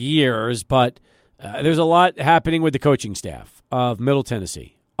back years, but there's a lot happening with the coaching staff of Middle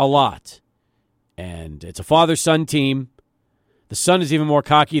Tennessee. A lot. And it's a father-son team. The son is even more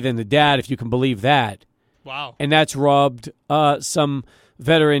cocky than the dad, if you can believe that. Wow. And that's rubbed some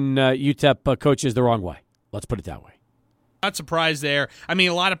veteran UTEP coaches the wrong way. Let's put it that way. Not surprised there. I mean,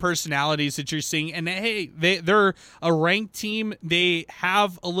 a lot of personalities that you're seeing. And, hey, they're a ranked team. They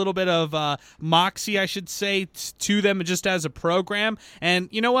have a little bit of moxie, I should say, to them just as a program. And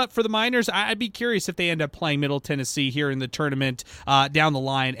you know what? For the Miners, I'd be curious if they end up playing Middle Tennessee here in the tournament down the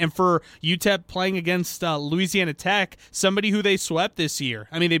line. And for UTEP playing against Louisiana Tech, somebody who they swept this year.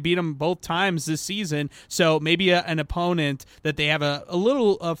 I mean, they beat them both times this season. So maybe an opponent that they have a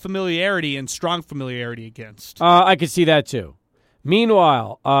little familiarity and strong familiarity against. I could see that too.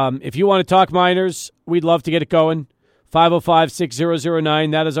 Meanwhile, if you want to talk Miners, we'd love to get it going.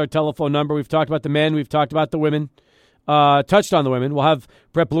 505-6009, that is our telephone number. We've talked about the men. We've talked about the women. Touched on the women. We'll have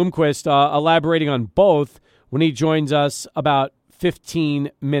Brett Bloomquist elaborating on both when he joins us about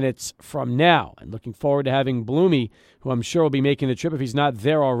 15 minutes from now. And looking forward to having Bloomy, who I'm sure will be making the trip if he's not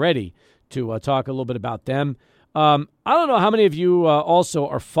there already, to talk a little bit about them. I don't know how many of you also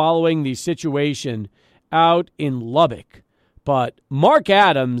are following the situation out in Lubbock, but Mark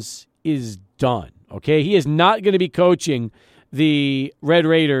Adams is done, okay? He is not going to be coaching the Red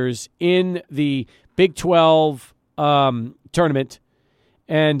Raiders in the Big 12 tournament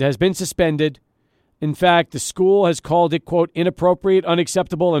and has been suspended. In fact, the school has called it, quote, inappropriate,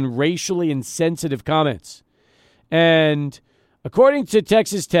 unacceptable, and racially insensitive comments. And according to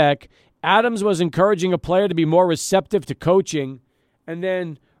Texas Tech, Adams was encouraging a player to be more receptive to coaching and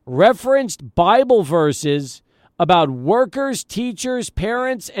then referenced Bible verses about workers, teachers,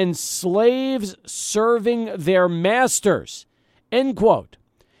 parents, and slaves serving their masters, end quote.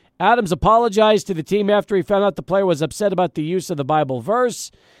 Adams apologized to the team after he found out the player was upset about the use of the Bible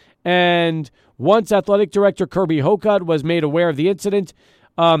verse. And once athletic director Kirby Hocutt was made aware of the incident,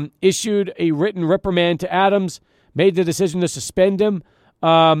 issued a written reprimand to Adams, made the decision to suspend him,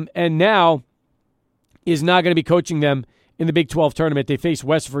 and now is not going to be coaching them in the Big 12 tournament. They face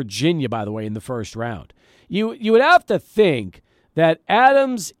West Virginia, by the way, in the first round. You would have to think that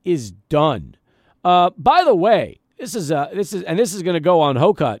Adams is done. By the way, this is going to go on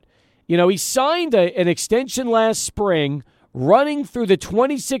Hocutt. You know, he signed an extension last spring, running through the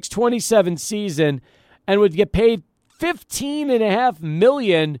 26-27 season, and would get paid $15.5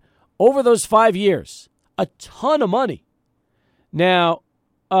 million over those 5 years. A ton of money. Now,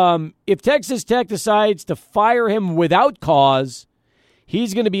 if Texas Tech decides to fire him without cause,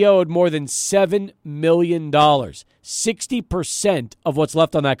 he's going to be owed more than $7 million, 60% of what's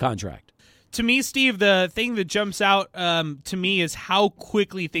left on that contract. To me, Steve, the thing that jumps out to me is how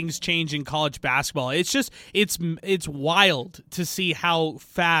quickly things change in college basketball. It's wild to see how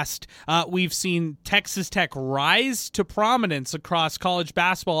fast we've seen Texas Tech rise to prominence across college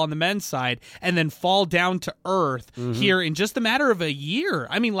basketball on the men's side and then fall down to earth here in just a matter of a year.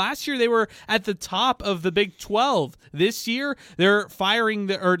 I mean, last year they were at the top of the Big 12. This year they're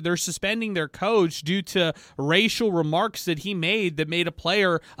they're suspending their coach due to racial remarks that he made that made a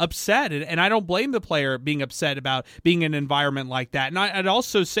player upset. And I don't blame the player being upset about being in an environment like that. And I'd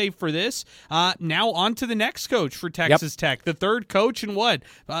also say for this, now on to the next coach for Texas Tech, the third coach in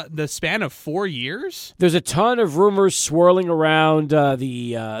the span of 4 years? There's a ton of rumors swirling around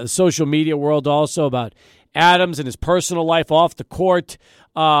the social media world also about Adams and his personal life off the court.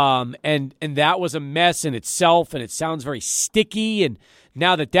 And that was a mess in itself, and it sounds very sticky. And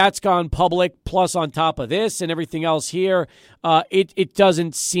now that that's gone public, plus on top of this and everything else here, it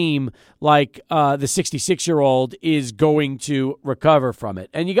doesn't seem like the 66-year-old is going to recover from it.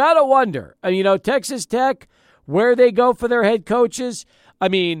 And you got to wonder, Texas Tech, where they go for their head coaches. I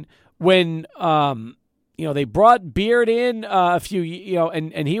mean, when they brought Beard in a few,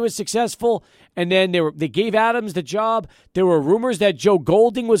 and he was successful. And then they gave Adams the job. There were rumors that Joe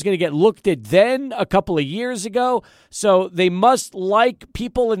Golding was going to get looked at then a couple of years ago. So they must like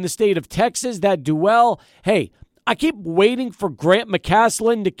people in the state of Texas that do well. Hey, I keep waiting for Grant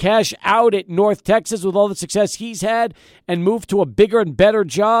McCasland to cash out at North Texas with all the success he's had and move to a bigger and better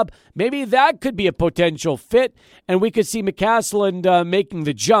job. Maybe that could be a potential fit, and we could see McCasland making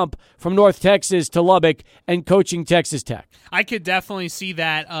the jump from North Texas to Lubbock and coaching Texas Tech. I could definitely see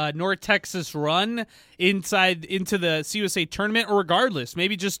that North Texas run into the CUSA tournament, or regardless,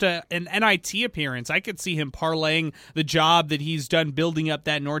 maybe just an NIT appearance. I could see him parlaying the job that he's done building up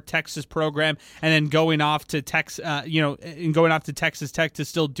that North Texas program and then going off to Texas Tech to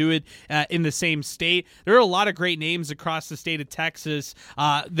still do it in the same state. There are a lot of great names across the state of Texas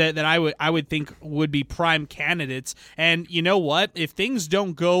that I would think would be prime candidates. And you know what? If things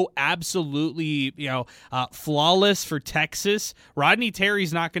don't go absolutely flawless for Texas, Rodney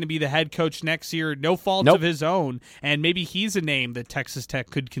Terry's not going to be the head coach next year. No fault of his own, and maybe he's a name that Texas Tech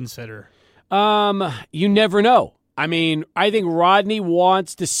could consider. You never know. I mean, I think Rodney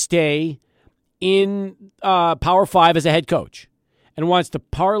wants to stay in Power 5 as a head coach and wants to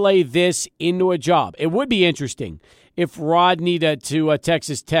parlay this into a job. It would be interesting if Rodney to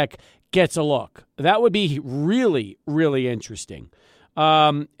Texas Tech gets a look. That would be really, really interesting.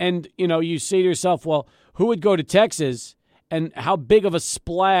 And, you say to yourself, well, who would go to Texas and how big of a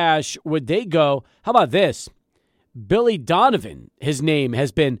splash would they go? How about this? Billy Donovan, his name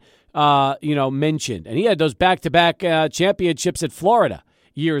has been, mentioned. And he had those back-to-back championships at Florida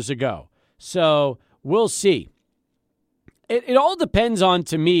years ago. So we'll see. It all depends on,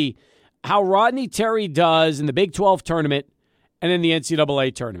 to me, how Rodney Terry does in the Big 12 tournament and in the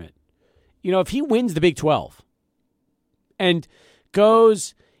NCAA tournament. If he wins the Big 12 and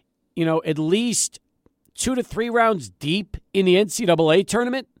goes, at least 2 to 3 rounds deep in the NCAA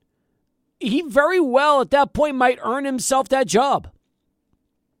tournament, he very well at that point might earn himself that job.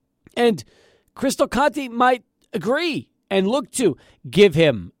 And Crystal Conte might agree and look to give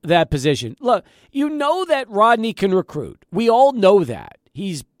him that position. Look, that Rodney can recruit. We all know that.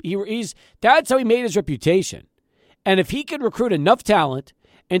 He's that's how he made his reputation. And if he can recruit enough talent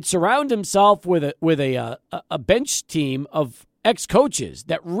and surround himself with a bench team of ex-coaches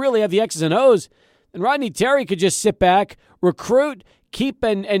that really have the X's and O's, then Rodney Terry could just sit back, recruit, keep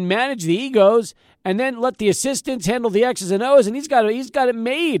and manage the egos, and then let the assistants handle the X's and O's, and he's got it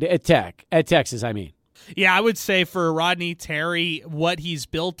made at Texas. Yeah, I would say for Rodney Terry, what he's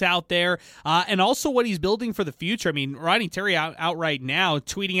built out there, and also what he's building for the future. I mean, Rodney Terry out right now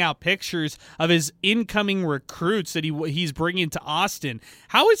tweeting out pictures of his incoming recruits that he's bringing to Austin.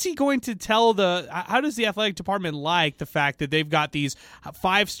 How is he going to how does the athletic department like the fact that they've got these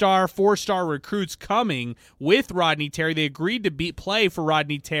 5-star, 4-star recruits coming with Rodney Terry? They agreed to play for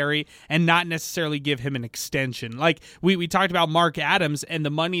Rodney Terry and not necessarily give him an extension. Like we talked about Mark Adams and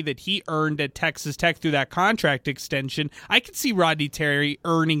the money that he earned at Texas Tech through that contract extension. I could see Rodney Terry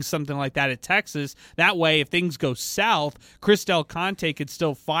earning something like that at Texas. That way, if things go south, Chris Del Conte could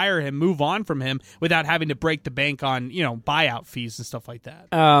still fire him, move on from him without having to break the bank on, buyout fees and stuff like that.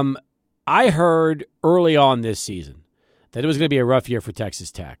 I heard early on this season that it was going to be a rough year for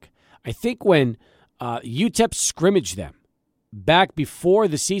Texas Tech. I think when UTEP scrimmaged them back before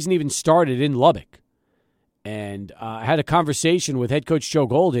the season even started in Lubbock, and I had a conversation with head coach Joe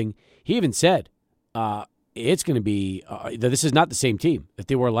Golding. He even said, it's going to be this is not the same team that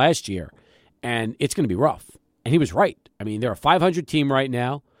they were last year, and it's going to be rough. And he was right. I mean, they're a 500 team right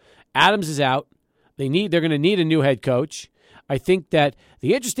now, Adams is out. They're going to need a new head coach. I think that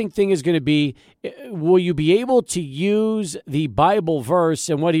the interesting thing is going to be, will you be able to use the Bible verse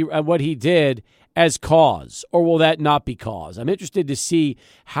and what he did as cause, or will that not be cause? I'm interested to see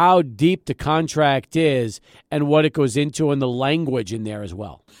how deep the contract is and what it goes into and the language in there as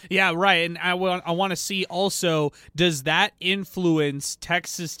well. Yeah, right. And I want to see also, does that influence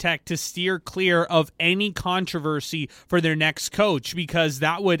Texas Tech to steer clear of any controversy for their next coach? Because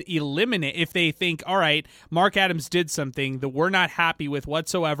that would eliminate, if they think, all right, Mark Adams did something that we're not happy with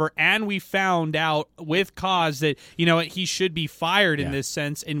whatsoever, and we found out with cause that, he should be fired in this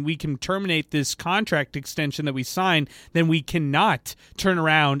sense, and we can terminate this contract extension that we signed, then we cannot turn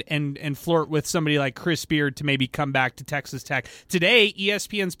around and flirt with somebody like Chris Beard to maybe come back to Texas Tech. Today,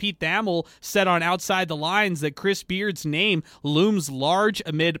 ESPN's Pete Thamel said on Outside the Lines that Chris Beard's name looms large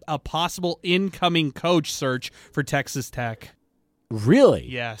amid a possible incoming coach search for Texas Tech. Really?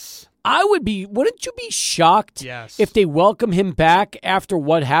 Yes. Wouldn't you be shocked if they welcome him back after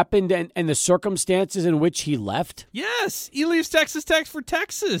what happened and the circumstances in which he left? Yes. He leaves Texas Tech for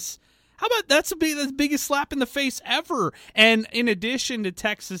Texas. How about that's the biggest slap in the face ever? And in addition to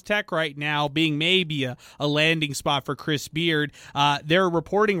Texas Tech right now being maybe a landing spot for Chris Beard, they're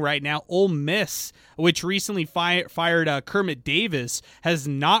reporting right now Ole Miss, which recently fired Kermit Davis, has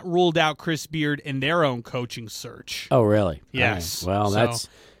not ruled out Chris Beard in their own coaching search. Oh, really? Yes. Right. Well, that's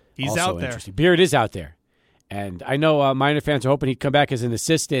he's also out there. Interesting. Beard is out there. And I know Miner fans are hoping he'd come back as an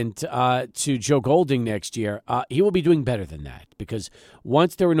assistant to Joe Golding next year. He will be doing better than that, because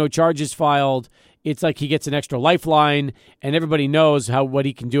once there were no charges filed, it's like he gets an extra lifeline, and everybody knows what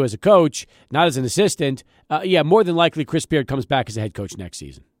he can do as a coach, not as an assistant. More than likely Chris Beard comes back as a head coach next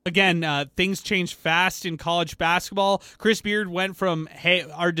season. Again, things change fast in college basketball. Chris Beard went from,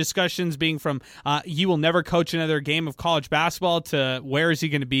 our discussions being from he will never coach another game of college basketball to where is he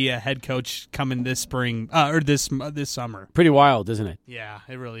going to be a head coach coming this spring or this summer. Pretty wild, isn't it? Yeah,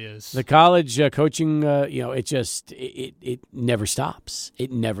 it really is. The college coaching, it never stops.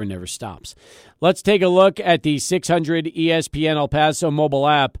 It never stops. Let's take a look at the 600 ESPN El Paso mobile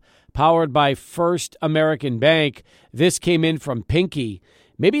app powered by First American Bank. This came in from Pinky.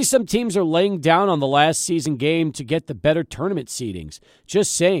 Maybe some teams are laying down on the last season game to get the better tournament seedings.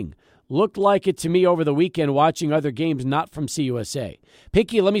 Just saying. Looked like it to me over the weekend watching other games not from CUSA.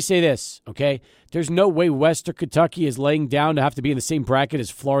 Pinky, let me say this, okay? There's no way Western Kentucky is laying down to have to be in the same bracket as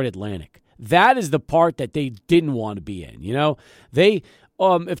Florida Atlantic. That is the part that they didn't want to be in, They,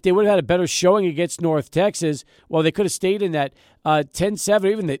 if they would have had a better showing against North Texas, well, they could have stayed in that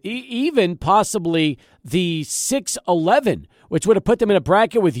 10-7, even possibly the 6-11, which would have put them in a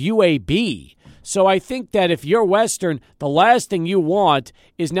bracket with UAB. So I think that if you're Western, the last thing you want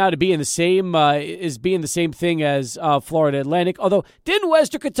is now to be in the same thing as Florida Atlantic. Although, didn't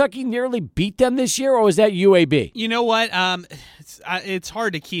Western Kentucky nearly beat them this year, or was that UAB? You know what? It's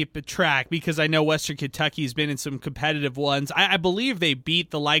hard to keep track because I know Western Kentucky's been in some competitive ones. I believe they beat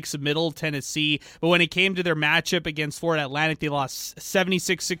the likes of Middle Tennessee, but when it came to their matchup against Florida Atlantic, they lost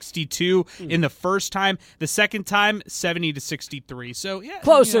 76-62 in the first time. The second time, 70-63. So yeah,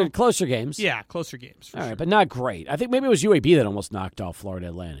 closer games. Yeah, closer games. All right, but not great. I think maybe it was UAB that almost knocked off Florida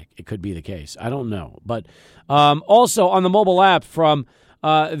Atlantic. It could be the case. I don't know. But also on the mobile app,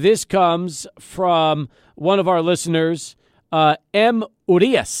 this comes from one of our listeners, M.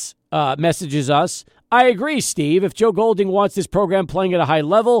 Urias, messages us. I agree, Steve. If Joe Golding wants this program playing at a high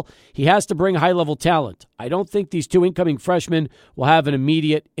level, he has to bring high-level talent. I don't think these two incoming freshmen will have an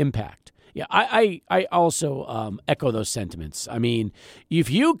immediate impact. Yeah, I also echo those sentiments. I mean, if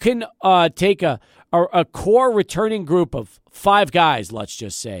you can take a core returning group of 5 guys, let's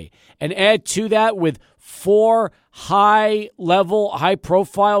just say, and add to that with 4 high-level,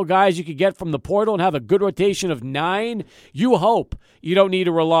 high-profile guys you could get from the portal and have a good rotation of 9, you hope you don't need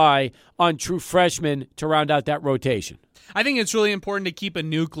to rely on true freshmen to round out that rotation. I think it's really important to keep a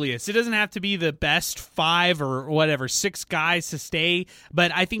nucleus. It doesn't have to be the best 5 or 6 guys to stay,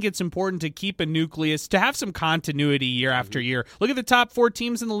 but I think it's important to keep a nucleus, to have some continuity year after year. Look at the top 4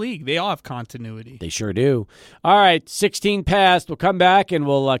 teams in the league. They all have continuity. They sure do. All right, 16 past. We'll come back and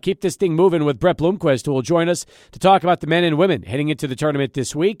we'll keep this thing moving with Brett Bloomquist, who will join us to talk about the men and women heading into the tournament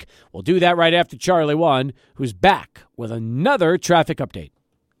this week. We'll do that right after Charlie One, who's back with another traffic update.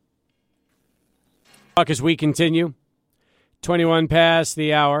 As we continue. 21 past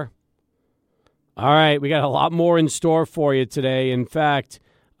the hour. All right, we got a lot more in store for you today. In fact,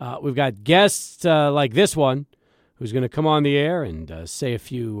 we've got guests like this one who's going to come on the air and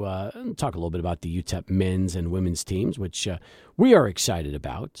talk a little bit about the UTEP men's and women's teams, which we are excited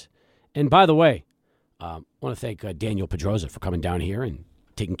about. And by the way, I want to thank Daniel Pedroza for coming down here and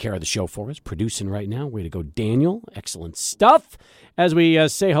taking care of the show for us, producing right now. Way to go, Daniel. Excellent stuff. As we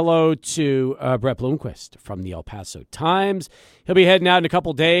say hello to Brett Bloomquist from the El Paso Times. He'll be heading out in a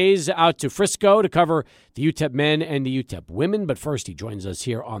couple days out to Frisco to cover the UTEP men and the UTEP women. But first, he joins us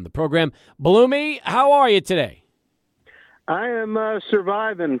here on the program. Bloomy, how are you today? I am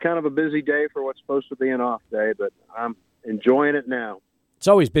surviving. Kind of a busy day for what's supposed to be an off day, but I'm enjoying it now. It's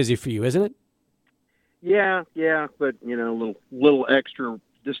always busy for you, isn't it? Yeah, but a little extra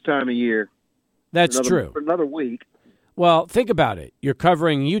this time of year. That's true. For another week. Well, think about it. You're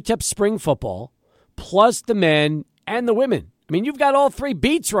covering UTEP spring football, plus the men and the women. I mean, you've got all three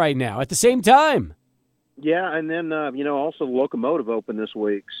beats right now at the same time. Yeah, and then also the Locomotive Open this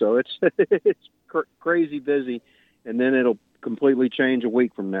week, so it's crazy busy, and then it'll completely change a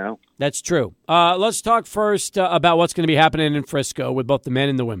week from now. That's true. Let's talk first about what's going to be happening in Frisco with both the men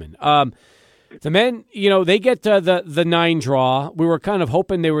and the women. The men, they get the 9 draw. We were kind of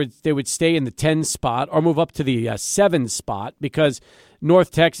hoping they would stay in the 10 spot or move up to the 7 spot because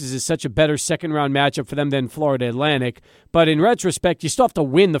North Texas is such a better second-round matchup for them than Florida Atlantic. But in retrospect, you still have to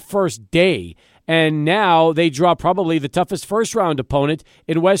win the first day. And now they draw probably the toughest first-round opponent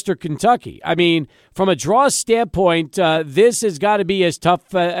in Western Kentucky. I mean, from a draw standpoint, this has got to be as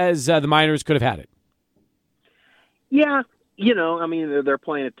tough as the Miners could have had it. Yeah. They're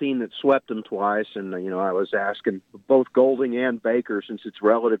playing a team that swept them twice, and, I was asking both Golding and Baker, since it's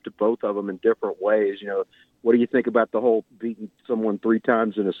relative to both of them in different ways, what do you think about the whole beating someone 3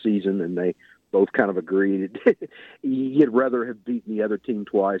 times in a season? And they both kind of agreed you'd rather have beaten the other team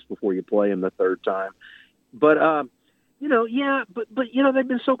twice before you play them the third time. But, they've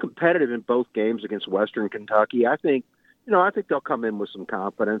been so competitive in both games against Western Kentucky. I think they'll come in with some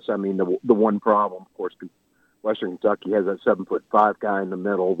confidence. I mean, the one problem, of course, Western Kentucky has that 7'5" guy in the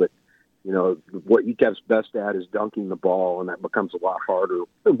middle that, what UTEP's best at is dunking the ball, and that becomes a lot harder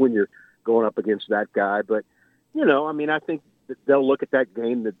when you're going up against that guy. But, I think that they'll look at that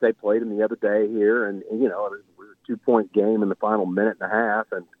game that they played in the other day here, and it was a 2-point game in the final minute and a half,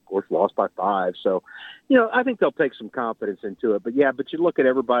 and, of course, lost by 5. So, I think they'll take some confidence into it. But you look at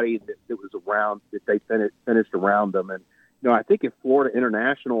everybody that was around, that they finished around them, and, I think if Florida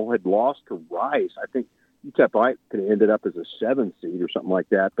International had lost to Rice, I think UTEP could have ended up as a 7 seed or something like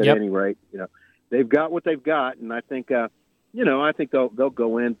that. But Yep. At any rate, they've got what they've got, and I think, I think they'll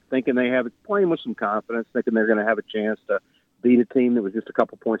go in thinking playing with some confidence, thinking they're going to have a chance to beat a team that was just a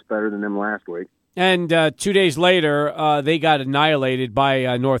couple points better than them last week. And 2 days later, they got annihilated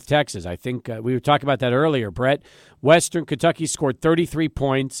by North Texas. I think we were talking about that earlier, Brett. Western Kentucky scored 33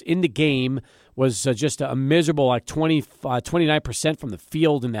 points in the game, was just a miserable 29% from the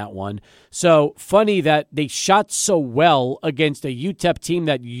field in that one. So funny that they shot so well against a UTEP team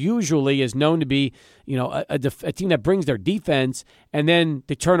that usually is known to be, a team that brings their defense, and then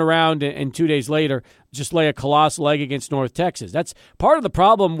they turn around and 2 days later just lay a colossal egg against North Texas. That's part of the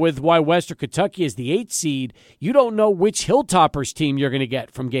problem with why Western Kentucky is the 8th seed. You don't know which Hilltoppers team you're going to get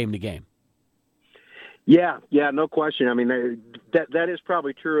from game to game. Yeah, no question. I mean, that is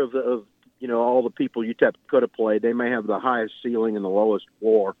probably true of all the people UTEP could have played. They may have the highest ceiling and the lowest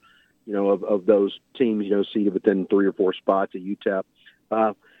floor, of those teams, seated within 3 or 4 spots at UTEP.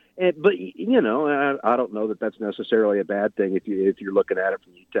 But I don't know that that's necessarily a bad thing if you're looking at it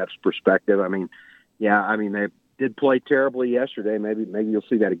from UTEP's perspective. I mean, they did play terribly yesterday. Maybe you'll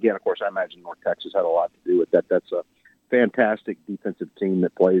see that again. Of course, I imagine North Texas had a lot to do with that. That's a fantastic defensive team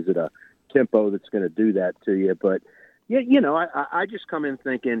that plays at a tempo that's going to do that to you. But I just come in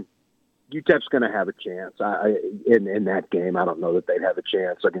thinking UTEP's going to have a chance. In that game, I don't know that they'd have a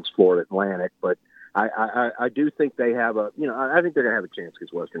chance against Florida Atlantic, but I do think they have I think they're going to have a chance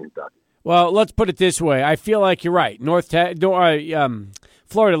against Western Kentucky. Well, let's put it this way. I feel like you're right.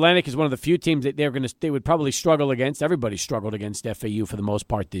 Florida Atlantic is one of the few teams that they would probably struggle against. Everybody struggled against FAU for the most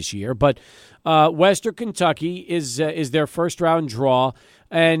part this year, but Western Kentucky is their first round draw.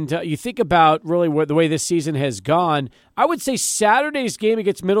 And you think about really the way this season has gone, I would say Saturday's game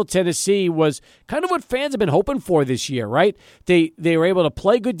against Middle Tennessee was kind of what fans have been hoping for this year, right? They were able to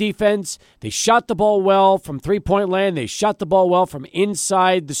play good defense. They shot the ball well from three-point land. They shot the ball well from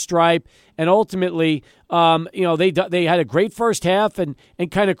inside the stripe. And ultimately, they had a great first half and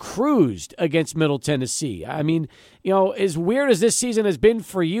kind of cruised against Middle Tennessee. I mean, as weird as this season has been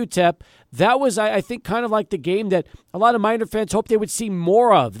for UTEP, that was, I think, kind of like the game that a lot of Miner fans hoped they would see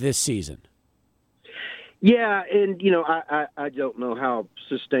more of this season. Yeah, and, I don't know how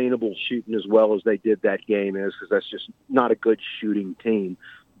sustainable shooting as well as they did that game is, because that's just not a good shooting team.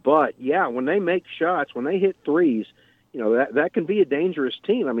 But, yeah, when they make shots, when they hit threes, that can be a dangerous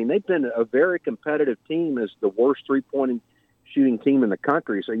team. I mean, they've been a very competitive team as the worst three-point shooting team in the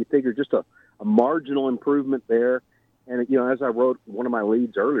country. So you figure just a marginal improvement there. And, as I wrote one of my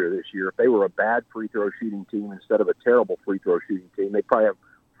leads earlier this year, if they were a bad free throw shooting team instead of a terrible free throw shooting team, they'd probably have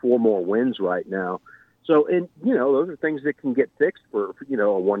 4 more wins right now. So, and, those are things that can get fixed for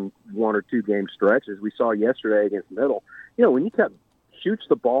a one or 2 game stretch, as we saw yesterday against Middle. When UTEP shoots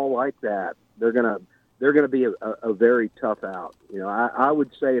the ball like that, they're going to be a very tough out. I would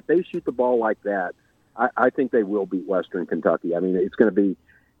say if they shoot the ball like that, I think they will beat Western Kentucky. I mean, it's going to be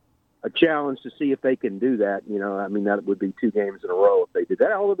a challenge to see if they can do that. That would be 2 games in a row if they did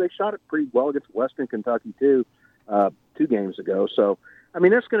that, although they shot it pretty well against Western Kentucky, too, 2 games ago. So,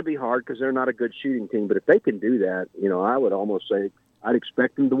 that's going to be hard because they're not a good shooting team. But if they can do that, I would almost say I'd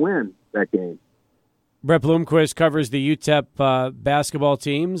expect them to win that game. Brett Bloomquist covers the UTEP basketball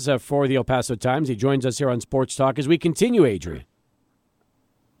teams for the El Paso Times. He joins us here on Sports Talk as we continue, Adrian.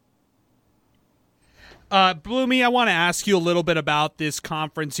 Bloomy, I want to ask you a little bit about this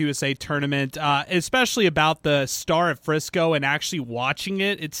Conference USA tournament, especially about the Star at Frisco and actually watching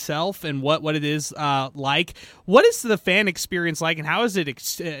it itself and what it is like. What is the fan experience like, and how has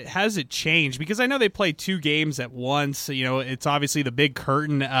it changed? Because I know they play 2 games at once. It's obviously the big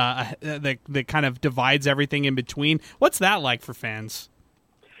curtain that kind of divides everything in between. What's that like for fans?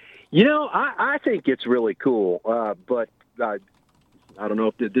 I think it's really cool, but I don't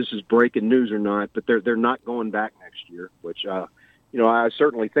know if this is breaking news or not, but they're not going back next year, which, I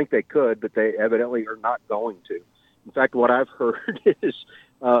certainly think they could, but they evidently are not going to. In fact, what I've heard is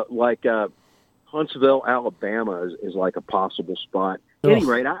Huntsville, Alabama is like a possible spot. At any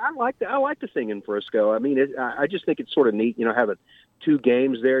rate, I like the thing in Frisco. I just think it's sort of neat, having 2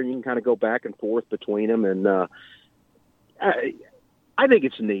 games there and you can kind of go back and forth between them. And I think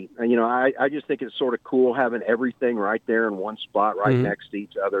it's neat. I just think it's sort of cool having everything right there in one spot, right next to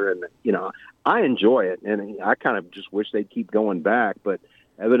each other. And, I enjoy it. And I kind of just wish they'd keep going back. But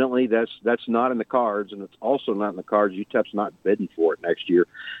evidently that's not in the cards. And it's also not in the cards. UTEP's not bidding for it next year.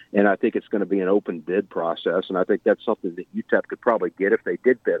 And I think it's going to be an open bid process. And I think that's something that UTEP could probably get if they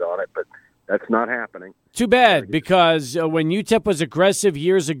did bid on it. But that's not happening. Too bad, because when UTEP was aggressive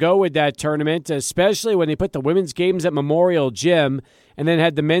years ago with that tournament, especially when they put the women's games at Memorial Gym and then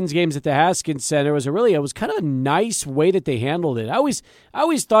had the men's games at the Haskins Center, it was kind of a nice way that they handled it. I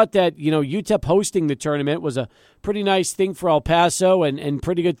always thought that UTEP hosting the tournament was a pretty nice thing for El Paso and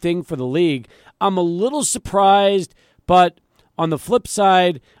pretty good thing for the league. I'm a little surprised, but on the flip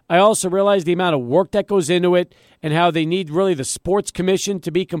side, I also realize the amount of work that goes into it and how they need really the sports commission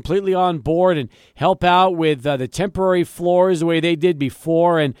to be completely on board and help out with the temporary floors the way they did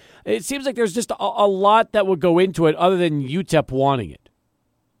before. And it seems like there's just a lot that would go into it other than UTEP wanting it.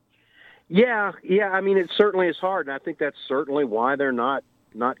 Yeah. It certainly is hard, and I think that's certainly why they're not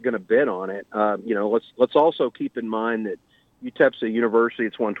going to bid on it. Let's also keep in mind that UTEP's a university.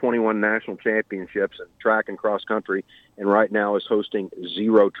 It's won 21 national championships in track and cross country, and right now is hosting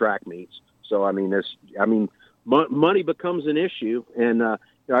 0 track meets. So money becomes an issue, and I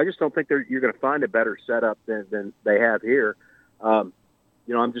just don't think you're going to find a better setup than they have here. I'm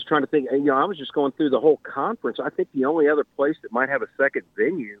just trying to think. I was just going through the whole conference. I think the only other place that might have a second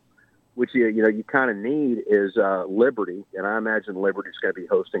venue, which you kind of need, is Liberty, and I imagine Liberty's going to be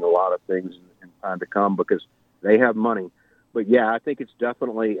hosting a lot of things in time to come because they have money. But yeah, I think it's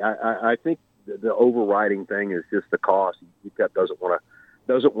definitely. I think the overriding thing is just the cost. UTEP doesn't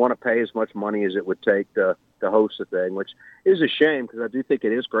want to pay as much money as it would take to host the thing, which is a shame because I do think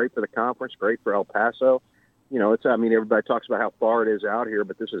it is great for the conference, great for El Paso. Everybody talks about how far it is out here,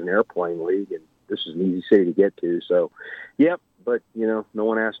 but this is an airplane league, and this is an easy city to get to. So, yep. But no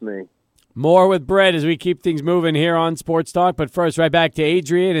one asked me. More with Brett as we keep things moving here on Sports Talk. But first, right back to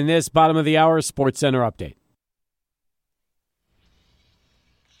Adrian in this bottom of the hour Sports Center update.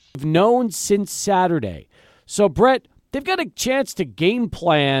 We've known since Saturday. So, Brett, they've got a chance to game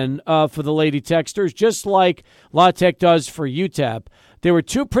plan for the Lady Texters, just like La Tech does for UTEP. There were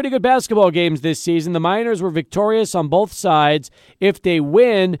 2 pretty good basketball games this season. The Miners were victorious on both sides. If they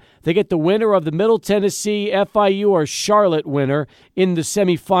win, they get the winner of the Middle Tennessee, FIU, or Charlotte winner in the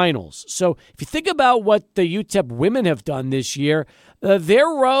semifinals. So if you think about what the UTEP women have done this year, their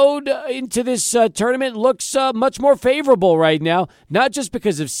road into this tournament looks much more favorable right now, not just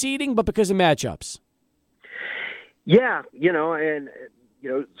because of seeding, but because of matchups. Yeah, and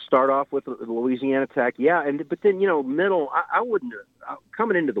start off with the Louisiana Tech. Yeah, but then Middle. I wouldn't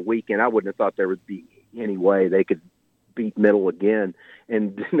coming into the weekend. I wouldn't have thought there would be any way they could beat Middle again,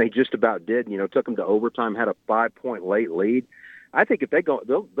 and they just about did. Took them to overtime, had a 5-point late lead. I think if they go,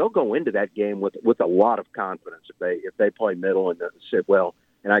 they'll go into that game with a lot of confidence if they play Middle and say, well,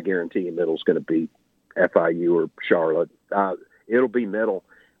 and I guarantee you Middle's going to beat FIU or Charlotte. It'll be Middle.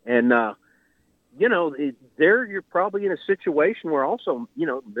 And, there you're probably in a situation where also,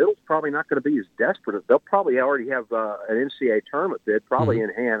 Middle's probably not going to be as desperate. They'll probably already have an NCAA tournament bid probably in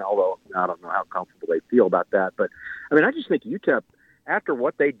hand, although I don't know how comfortable they feel about that. But, I just think UTEP, after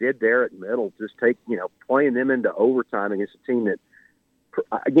what they did there at Middle, just playing them into overtime against a team that,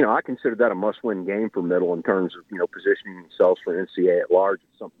 I consider that a must-win game for Middle in terms of, positioning themselves for NCAA at large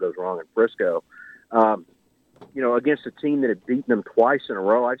if something goes wrong in Frisco. Against a team that had beaten them twice in a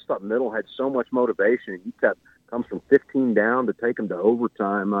row, I just thought Middle had so much motivation. And UTEP comes from 15 down to take them to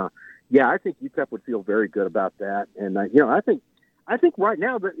overtime. I think UTEP would feel very good about that. And, I think right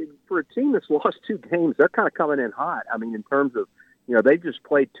now that for a team that's lost 2 games, they're kind of coming in hot. I mean, in terms of, they just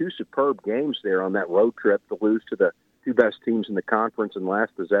played 2 superb games there on that road trip to lose to the 2 best teams in the conference in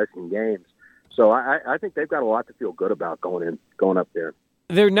last possession games. So I think they've got a lot to feel good about going up there.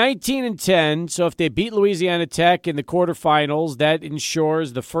 They're 19-10, so if they beat Louisiana Tech in the quarterfinals, that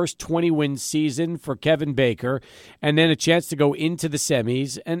ensures the first 20-win season for Kevin Baker, and then a chance to go into the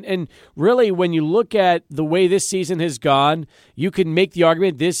semis. And really, when you look at the way this season has gone, you can make the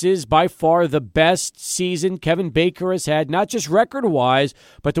argument this is by far the best season Kevin Baker has had, not just record-wise,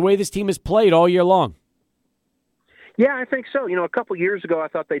 but the way this team has played all year long. Yeah, I think so. A couple years ago, I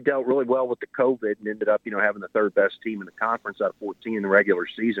thought they dealt really well with the COVID and ended up, having the 3rd best team in the conference out of 14 in the regular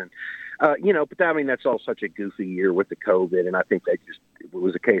season. But that's all such a goofy year with the COVID, and I think it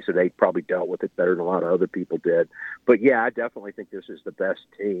was a case that they probably dealt with it better than a lot of other people did. But yeah, I definitely think this is the best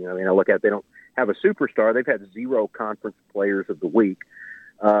team. I look at it, they don't have a superstar. They've had 0 conference players of the week.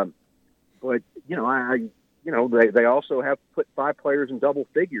 But they also have put 5 players in double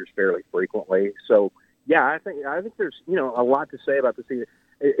figures fairly frequently. So. Yeah, I think there's a lot to say about this season.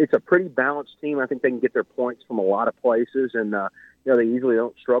 It's a pretty balanced team. I think they can get their points from a lot of places, and they usually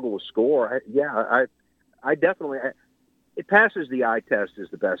don't struggle with score. I definitely it passes the eye test as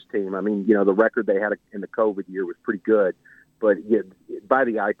the best team. The record they had in the COVID year was pretty good, but by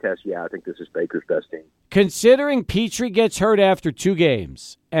the eye test, I think this is Baker's best team. Considering Petrie gets hurt after 2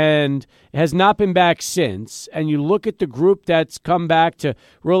 games and has not been back since, and you look at the group that's come back to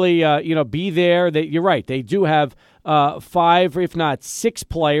really, be there, you're right. They do have 5, if not 6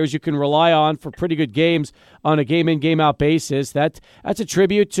 players you can rely on for pretty good games on a game-in, game-out basis. That's a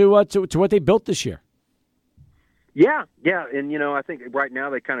tribute to what they built this year. Yeah, and I think right now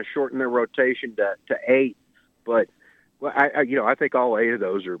they kind of shorten their rotation to 8, but I think all 8 of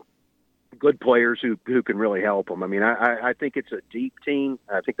those are good players who can really help them. I think it's a deep team.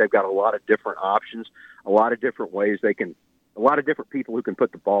 I think they've got a lot of different options, a lot of different ways a lot of different people who can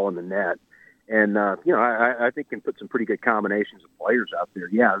put the ball in the net. And, I think can put some pretty good combinations of players out there.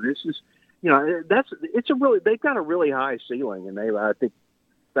 Yeah, this is, they've got a really high ceiling, and I think,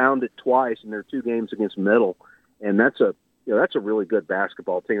 found it twice in their 2 games against Middle. And that's a really good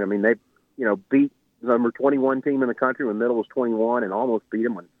basketball team. They, beat the number 21 team in the country when Middle was 21 and almost beat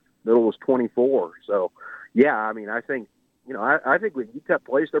them when Middle was 24. So, I think, I think when UTEP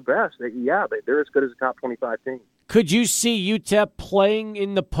plays their best, they're as good as a top 25 team. Could you see UTEP playing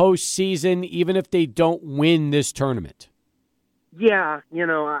in the postseason even if they don't win this tournament? Yeah,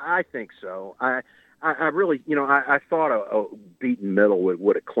 I think so. I really, I thought a beaten Middle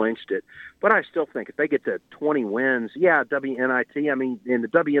would have clinched it, but I still think if they get to 20 wins, WNIT, and the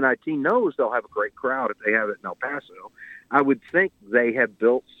WNIT knows they'll have a great crowd if they have it in El Paso. I would think they have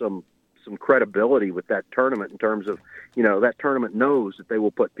built some credibility with that tournament in terms of, that tournament knows that they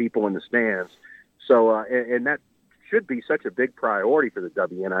will put people in the stands. So, and that should be such a big priority for the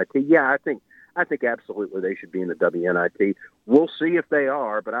WNIT. Yeah, I think absolutely they should be in the WNIT. We'll see if they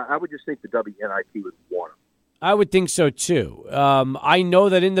are, but I would just think the WNIT would want them. I would think so, too. I know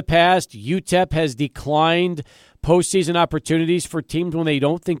that in the past, UTEP has declined postseason opportunities for teams when they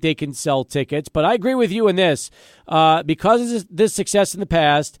don't think they can sell tickets. But I agree with you in this. Because of this success in the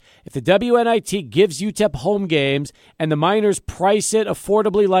past, if the WNIT gives UTEP home games and the Miners price it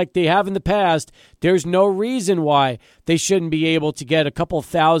affordably like they have in the past, there's no reason why they shouldn't be able to get a couple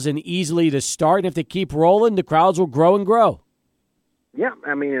thousand easily to start. And if they keep rolling, the crowds will grow and grow. Yeah,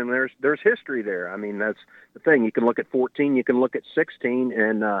 and there's history there. That's the thing. You can look at 14, you can look at 16,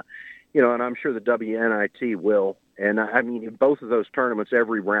 and and I'm sure the WNIT will. And in both of those tournaments,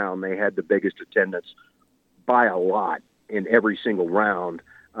 every round they had the biggest attendance by a lot in every single round.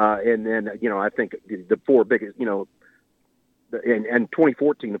 And then I think the 4 biggest, in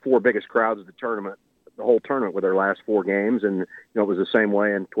 2014, the 4 biggest crowds of the tournament, the whole tournament, were their last 4 games, and it was the same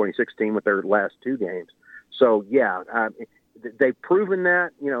way in 2016 with their last 2 games. So they've proven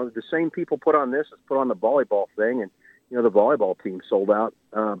that, the same people put on this as put on the volleyball thing. And, the volleyball team sold out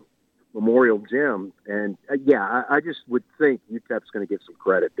Memorial Gym. And, I just would think UTEP's going to get some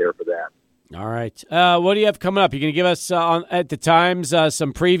credit there for that. All right. What do you have coming up? You going to give us, at the Times,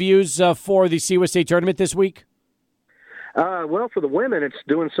 some previews for the CUSA tournament this week? Well, for the women, it's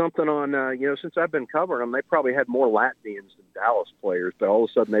doing something on, since I've been covering them, they probably had more Latvians than Dallas players, but all of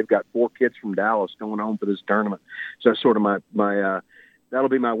a sudden they've got 4 kids from Dallas going home for this tournament. So that's sort of my that'll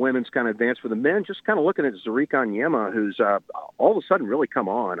be my women's kind of advance. For the men, just kind of looking at Zarek Onyema, who's all of a sudden really come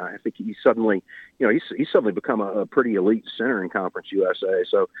on. I think he's suddenly, he's suddenly become a pretty elite center in Conference USA.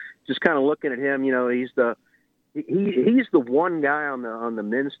 So just kind of looking at him, he's the one guy on the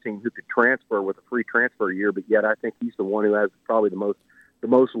men's team who could transfer with a free transfer year, but yet I think he's the one who has probably the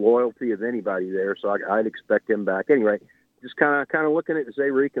most loyalty of anybody there. So I'd expect him back. Anyway, just kind of looking at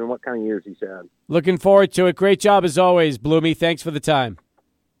Zarek and what kind of years he's had. Looking forward to it. Great job as always, Bloomy. Thanks for the time.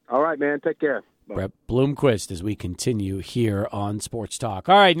 All right, man. Take care. Bye. Brett Bloomquist as we continue here on Sports Talk.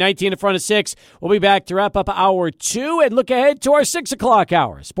 All right, 19 in front of 6. We'll be back to wrap up hour 2 and look ahead to our 6 o'clock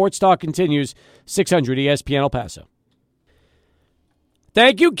hour. Sports Talk continues, 600 ESPN El Paso.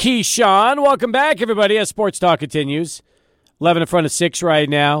 Thank you, Keyshawn. Welcome back, everybody, as Sports Talk continues. 11 in front of 6 right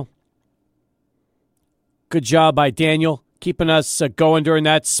now. Good job by Daniel, keeping us going during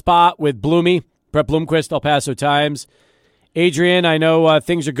that spot with Bloomy. Brett Bloomquist, El Paso Times. Adrian, I know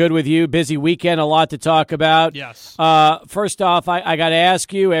things are good with you. Busy weekend, a lot to talk about. Yes. First off, I got to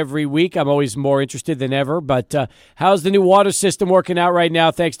ask you every week. I'm always more interested than ever. But how's the new water system working out right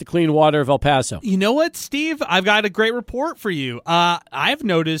now, thanks to Clean Water of El Paso? You know what, Steve? I've got a great report for you. I've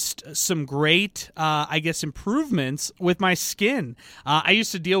noticed some great, improvements with my skin. I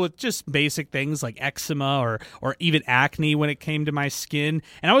used to deal with just basic things like eczema or even acne when it came to my skin.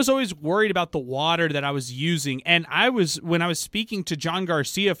 And I was always worried about the water that I was using. And when I was speaking to John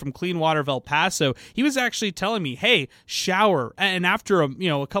Garcia from Clean Water of El Paso, he was actually telling me, hey, shower. And after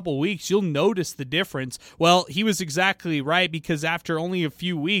a couple weeks, you'll notice the difference. Well, he was exactly right, because after only a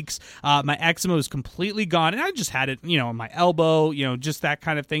few weeks, my eczema was completely gone. And I just had it, on my elbow, just that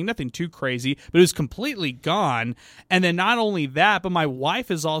kind of thing. Nothing too crazy, but it was completely gone. And then not only that, but my wife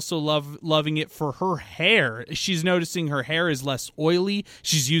is also loving it for her hair. She's noticing her hair is less oily.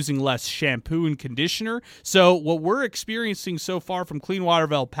 She's using less shampoo and conditioner. So what we're experiencing so far from Clean Water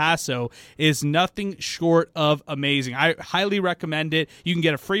of El Paso is nothing short of amazing. I highly recommend it. You can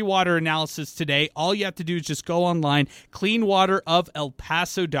get a free water analysis today. All you have to do is just go online,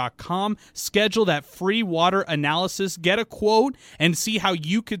 cleanwaterofelpaso.com, schedule that free water analysis, get a quote, and see how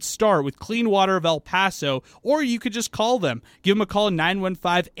you could start with Clean Water of El Paso, or you could just call them. Give them a call,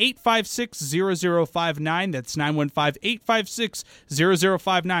 915-856-0059. That's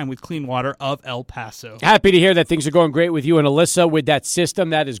 915-856-0059 with Clean Water of El Paso. Happy to hear that things are going great with you and Alyssa with that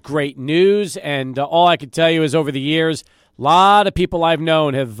system. That is great news. And all I can tell you is over the years, a lot of people I've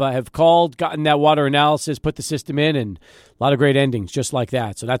known have called, gotten that water analysis, put the system in, and a lot of great endings just like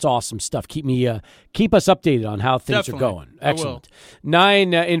that. So that's awesome stuff. Keep us updated on how things are going. Excellent.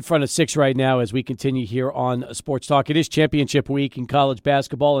 9 in front of 6 right now as we continue here on Sports Talk. It is championship week in college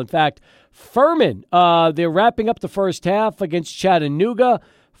basketball. In fact, Furman, they're wrapping up the first half against Chattanooga.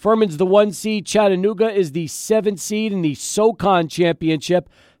 Furman's the 1 seed. Chattanooga is the 7th seed in the SoCon Championship.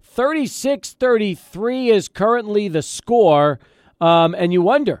 36-33 is currently the score. And you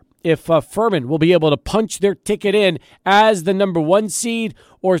wonder if Furman will be able to punch their ticket in as the number 1 seed,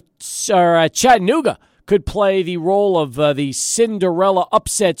 or Chattanooga could play the role of the Cinderella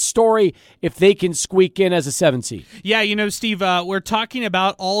upset story if they can squeak in as a 7 seed. Yeah, Steve, we're talking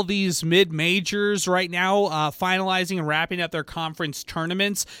about all these mid-majors right now, finalizing and wrapping up their conference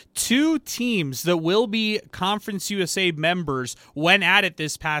tournaments. 2 teams that will be Conference USA members went at it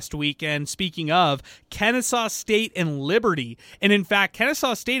this past weekend. Speaking of, Kennesaw State and Liberty. And in fact,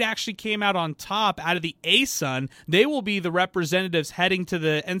 Kennesaw State actually came out on top out of the ASUN. They will be the representatives heading to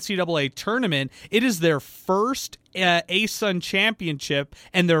the NCAA tournament. It is their first ASUN championship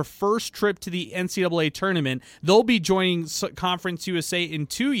and their first trip to the NCAA tournament. They'll be joining Conference USA in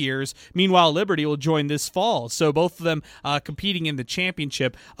 2 years. Meanwhile, Liberty will join this fall. So both of them competing in the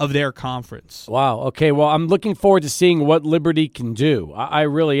championship of their conference. Wow. Okay. Well, I'm looking forward to seeing what Liberty can do. I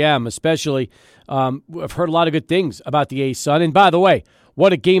really am, especially I've heard a lot of good things about the ASUN. And by the way,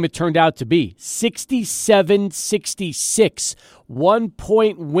 what a game it turned out to be. 67-66.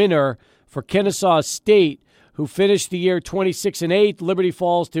 1-point winner for Kennesaw State, who finished the year 26-8. Liberty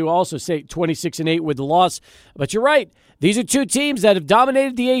Falls to also say 26-8 with the loss. But you're right. These are 2 teams that have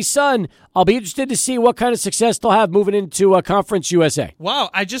dominated the ASUN. I'll be interested to see what kind of success they'll have moving into Conference USA. Wow,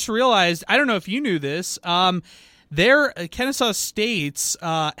 I just realized, I don't know if you knew this, Their Kennesaw State's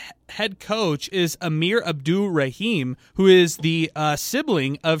head coach is Amir Abdur-Rahim, who is the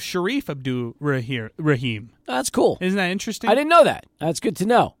sibling of Sharif Abdur-Rahim. That's cool. Isn't that interesting? I didn't know that. That's good to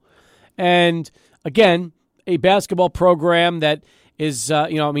know. And again, a basketball program that is,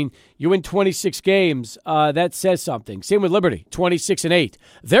 you win 26 games. That says something. Same with Liberty, 26-8.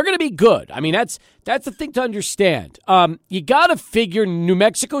 They're going to be good. I mean, that's the thing to understand. You got to figure New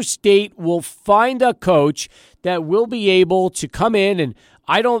Mexico State will find a coach that will be able to come in, and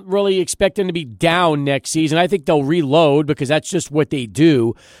I don't really expect them to be down next season. I think they'll reload because that's just what they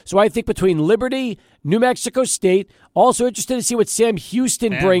do. So I think between Liberty, New Mexico State, also interested to see what Sam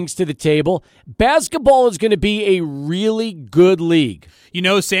Houston brings to the table. Basketball is going to be a really good league. You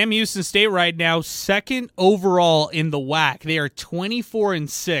know, Sam Houston State right now, second overall in the WAC. They are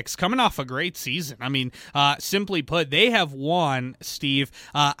 24-6, coming off a great season. I mean, simply put, they have won, Steve,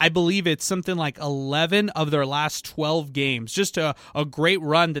 I believe it's something like 11 of their last 12 games. Just a great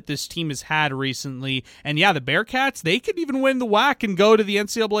run that this team has had recently. And yeah, the Bearcats, they could even win the WAC and go to the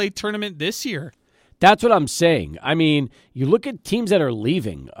NCAA tournament this year. That's what I'm saying. I mean, you look at teams that are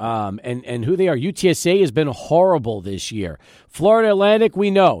leaving and who they are. UTSA has been horrible this year. Florida Atlantic, we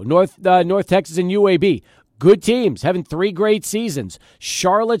know. North Texas and UAB, good teams, having 3 great seasons.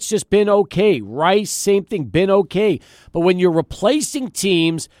 Charlotte's just been okay. Rice, same thing, been okay. But when you're replacing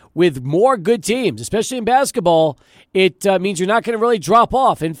teams with more good teams, especially in basketball, it means you're not going to really drop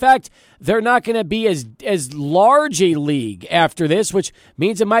off. In fact, they're not going to be as large a league after this, which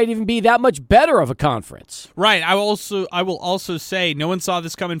means it might even be that much better of a conference. Right. I will also say no one saw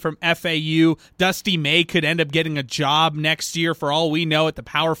this coming from FAU. Dusty May could end up getting a job next year for all we know at the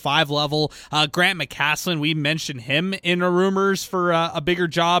Power 5 level. Grant McCaslin, we mentioned him in our rumors for a bigger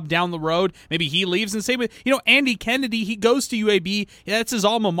job down the road. Maybe he leaves. And same with, Andy Kennedy, he goes to UAB. Yeah, that's his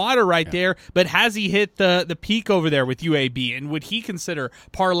alma mater right there. But has he hit the peak over there with UAB? And would he consider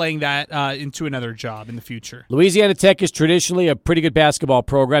parlaying that into another job in the future? Louisiana Tech is traditionally a pretty good basketball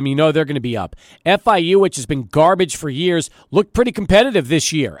program. You know they're going to be up. FIU, which has been garbage for years, looked pretty competitive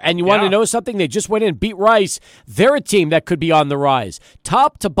this year. And you want to know something? They just went in and beat Rice. They're a team that could be on the rise.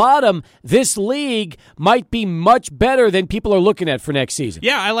 Top to bottom, this league might be much better than people are looking at for next season.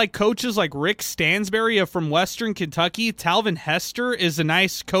 Yeah, I like coaches like Rick Stansberry from Western Kentucky. Talvin Hester is a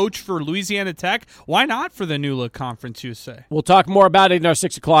nice coach for Louisiana Tech. Why not for the NULA Conference, you say? We'll talk more about it in our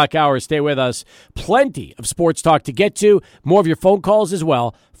 6 o'clock hour. Stay with us. Plenty of sports talk to get to. More of your phone calls as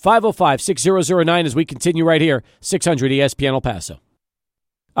well. 505-6009 as we continue right here. 600 ESPN El Paso.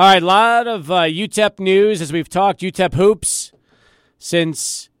 All right, a lot of UTEP news as we've talked. UTEP hoops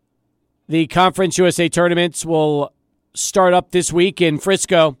since the Conference USA tournaments will start up this week in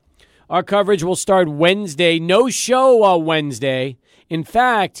Frisco. Our coverage will start Wednesday. No show on Wednesday. In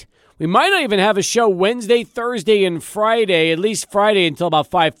fact, we might not even have a show Wednesday, Thursday, and Friday, at least Friday until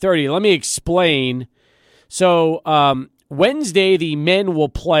about 5:30. Let me explain. So Wednesday, the men will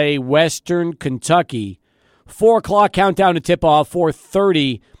play Western Kentucky. 4 o'clock countdown to tip-off,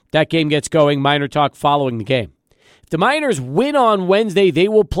 4:30. That game gets going. Miner talk following the game. If the Miners win on Wednesday, they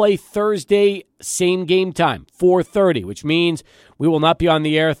will play Thursday, same game time, 4:30, which means we will not be on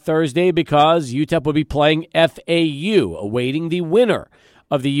the air Thursday because UTEP will be playing FAU, awaiting the winner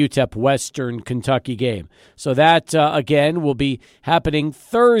of the UTEP Western Kentucky game. So that, again, will be happening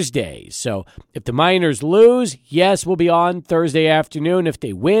Thursday. So if the Miners lose, yes, we'll be on Thursday afternoon. If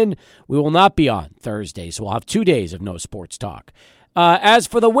they win, we will not be on Thursday. So we'll have 2 days of no sports talk. As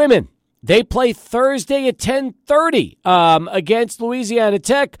for the women, they play Thursday at 10:30 against Louisiana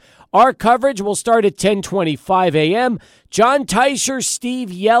Tech. Our coverage will start at 10:25 a.m. John Teicher, Steve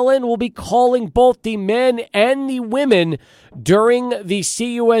Yellen will be calling both the men and the women during the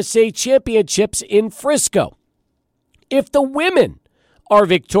CUSA Championships in Frisco. If the women are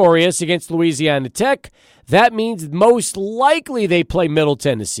victorious against Louisiana Tech, that means most likely they play Middle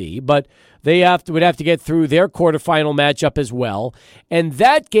Tennessee, but they would have to get through their quarterfinal matchup as well, and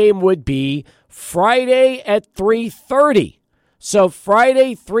that game would be Friday at 3:30. So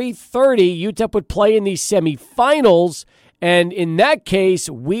Friday, 3:30, UTEP would play in the semifinals, and in that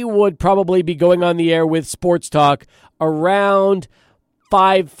case, we would probably be going on the air with Sports Talk around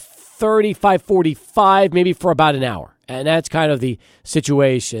 5:30, 5:45, maybe for about an hour. And that's kind of the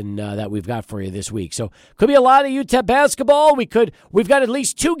situation that we've got for you this week. So could be a lot of UTEP basketball. We've got at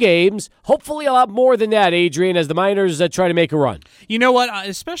least 2 games, hopefully a lot more than that, Adrian, as the Miners try to make a run. You know what?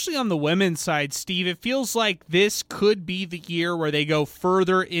 Especially on the women's side, Steve, it feels like this could be the year where they go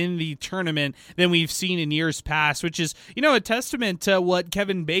further in the tournament than we've seen in years past, which is, a testament to what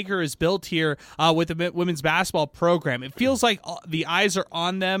Kevin Baker has built here with the women's basketball program. It feels like the eyes are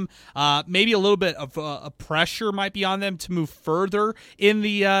on them. Maybe a little bit of a pressure might be on them to move further in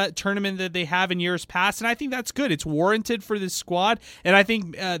the tournament that they have in years past, and I think that's good. It's warranted for this squad, and I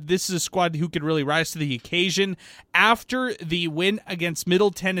think this is a squad who could really rise to the occasion. After the win against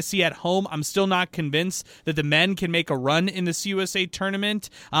Middle Tennessee at home, I'm still not convinced that the men can make a run in this USA tournament,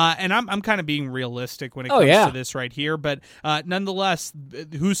 and I'm kind of being realistic when it comes to this right here, but nonetheless,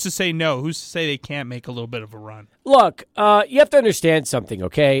 who's to say no? Who's to say they can't make a little bit of a run? Look, you have to understand something,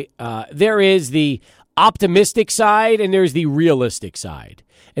 okay? There is the optimistic side and there's the realistic side.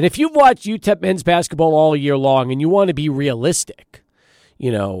 And if you've watched UTEP men's basketball all year long and you want to be realistic,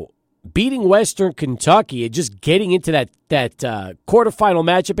 beating Western Kentucky and just getting into that quarterfinal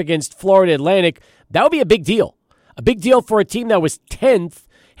matchup against Florida Atlantic, that would be a big deal. A big deal for a team that was 10th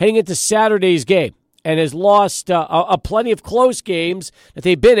heading into Saturday's game and has lost a plenty of close games that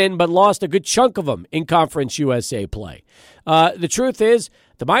they've been in, but lost a good chunk of them in Conference USA play. The truth is,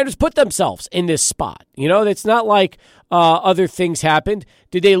 the Miners put themselves in this spot. It's not like other things happened.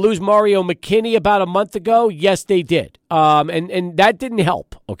 Did they lose Mario McKinney about a month ago? Yes, they did. And that didn't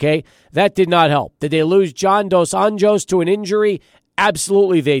help, okay? That did not help. Did they lose John Dos Anjos to an injury?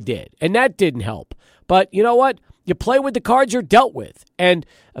 Absolutely they did. And that didn't help. But you know what? You play with the cards you're dealt with. And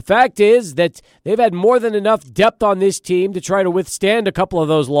the fact is that they've had more than enough depth on this team to try to withstand a couple of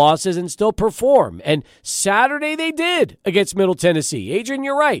those losses and still perform. And Saturday they did against Middle Tennessee. Adrian,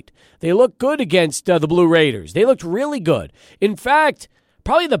 you're right. They looked good against the Blue Raiders. They looked really good. In fact,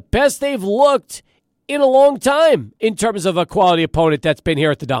 probably the best they've looked in a long time in terms of a quality opponent that's been here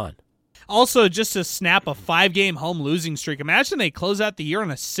at the Don. Also, just to snap a 5-game home losing streak. Imagine they close out the year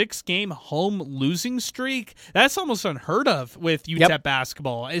on a 6-game home losing streak. That's almost unheard of with UTEP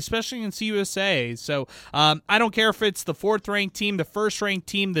basketball, especially against USA. So I don't care if it's the 4th-ranked team, the 1st-ranked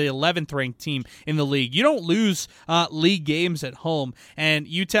team, the 11th-ranked team in the league. You don't lose league games at home. And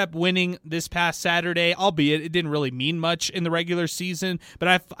UTEP winning this past Saturday, albeit it didn't really mean much in the regular season,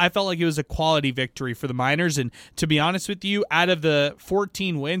 but I felt like it was a quality victory for the Miners. And to be honest with you, out of the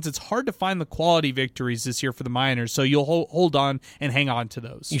 14 wins, it's hard to find the quality victories this year for the Miners, so you'll hold on and hang on to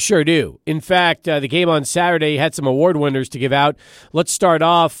those. You sure do. In fact, the game on Saturday had some award winners to give out. Let's start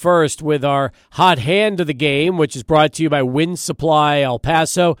off first with our hot hand of the game, which is brought to you by Wind Supply El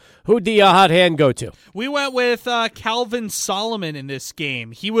Paso. Who'd the hot hand go to? We went with Calvin Solomon in this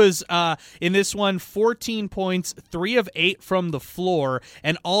game. He was, in this one, 14 points, 3 of 8 from the floor,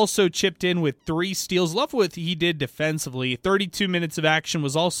 and also chipped in with 3 steals. Love what he did defensively. 32 minutes of action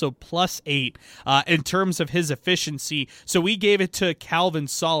was also plus 8 in terms of his efficiency. So we gave it to Calvin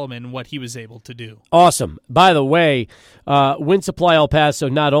Solomon, what he was able to do. Awesome. By the way, Wind Supply El Paso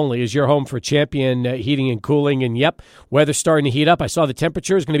not only is your home for Champion Heating and Cooling, and yep, weather's starting to heat up. I saw the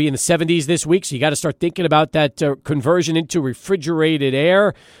temperature is going to be in the 70s this week, so you got to start thinking about that conversion into refrigerated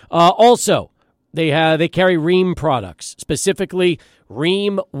air. Also, they carry Rheem products, specifically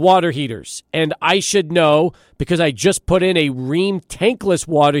Rheem water heaters. And I should know because I just put in a Rheem tankless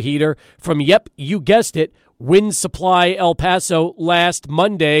water heater from, yep, you guessed it, Wind Supply El Paso last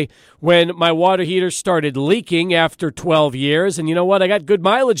Monday when my water heater started leaking after 12 years. And you know what? I got good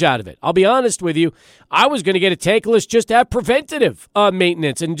mileage out of it. I'll be honest with you. I was going to get a tankless just to have preventative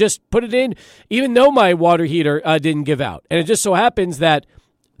maintenance and just put it in even though my water heater didn't give out. And it just so happens that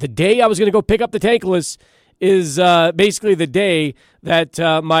the day I was going to go pick up the tankless is basically the day that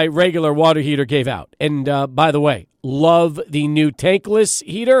my regular water heater gave out. And by the way, love the new tankless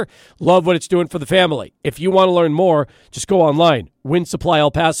heater. Love what it's doing for the family. If you want to learn more, just go online,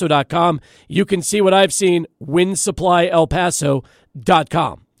 windsupplyelpaso.com. You can see what I've seen,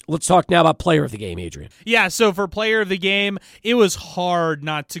 windsupplyelpaso.com. Let's talk now about player of the game, Adrian. Yeah, so for player of the game, it was hard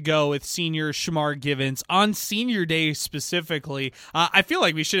not to go with senior Shamar Givens. On senior day specifically, I feel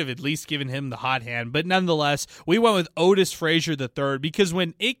like we should have at least given him the hot hand, but nonetheless, we went with Otis Frazier III because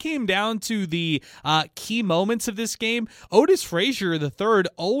when it came down to the key moments of this game, Otis Frazier III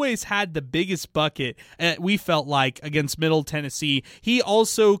always had the biggest bucket, we felt like, against Middle Tennessee. He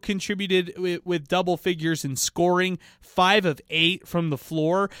also contributed with double figures in scoring, 5 of 8 from the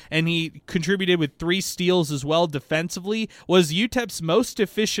floor. and he contributed with 3 steals as well defensively, was UTEP's most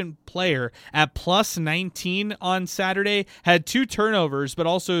efficient player at plus 19 on Saturday, had 2 turnovers, but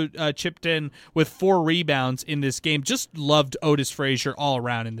also chipped in with 4 rebounds in this game. Just loved Otis Frazier all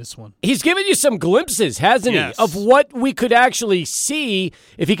around in this one. He's given you some glimpses, hasn't Yes. he, of what we could actually see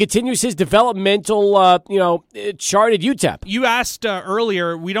if he continues his developmental, chart at UTEP. You asked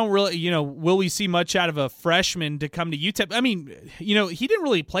earlier, we don't really, will we see much out of a freshman to come to UTEP? I mean, he didn't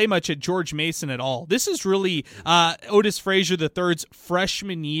really play much at George Mason at all. This is really Otis Frazier III's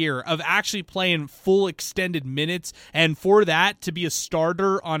freshman year of actually playing full extended minutes, and for that to be a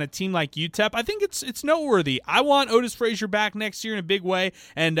starter on a team like UTEP, I think it's noteworthy. I want Otis Frazier back next year in a big way,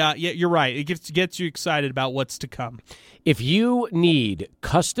 and yeah, you're right. It gets you excited about what's to come. If you need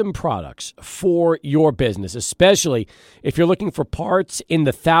custom products for your business, especially if you're looking for parts in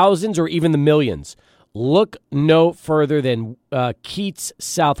the thousands or even the millions, look no further than Keats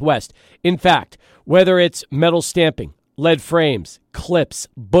Southwest. In fact, whether it's metal stamping, lead frames, clips,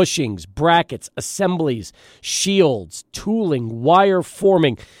 bushings, brackets, assemblies, shields, tooling, wire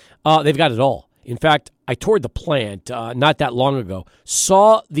forming, they've got it all. In fact, I toured the plant not that long ago,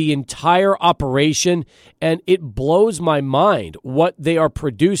 saw the entire operation, and it blows my mind what they are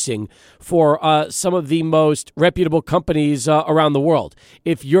producing for some of the most reputable companies around the world.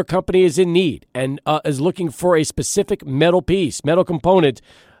 If your company is in need and is looking for a specific metal piece, metal component,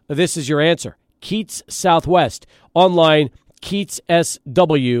 this is your answer. Keats Southwest, online,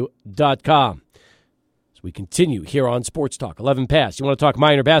 KeatsSW.com. We continue here on Sports Talk. 11 past. You want to talk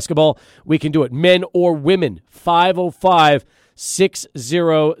Miner basketball? We can do it. Men or women.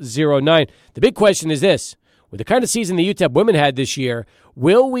 505-6009. The big question is this. With the kind of season the UTEP women had this year,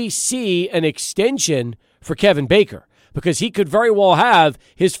 will we see an extension for Kevin Baker? Because he could very well have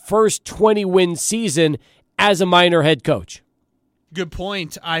his first 20-win season as a Miner head coach. Good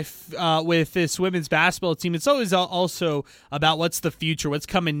point. With this women's basketball team, it's always also about what's the future, what's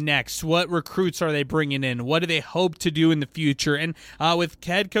coming next, what recruits are they bringing in, what do they hope to do in the future. And with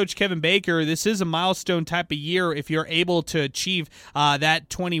head coach Kevin Baker, this is a milestone type of year if you're able to achieve that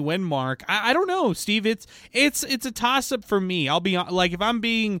 20-win mark. I don't know, Steve. It's a toss-up for me. I'll be like, if I'm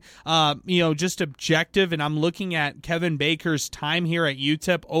being just objective and I'm looking at Kevin Baker's time here at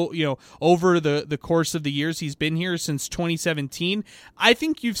UTEP, over the course of the years he's been here since 2017. I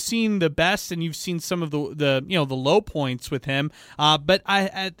think you've seen the best and you've seen some of the low points with him. But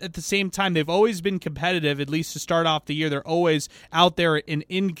at the same time, they've always been competitive, at least to start off the year. They're always out there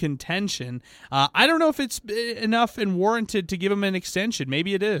in contention. I don't know if it's enough and warranted to give him an extension.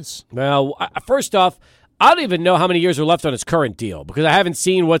 Maybe it is. Well, first off, I don't even know how many years are left on his current deal because I haven't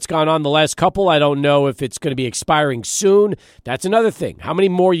seen what's gone on the last couple. I don't know if it's going to be expiring soon. That's another thing. How many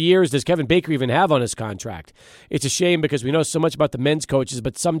more years does Kevin Baker even have on his contract? It's a shame because we know so much about the men's coaches,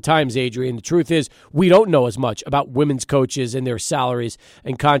 but sometimes, Adrian, the truth is we don't know as much about women's coaches and their salaries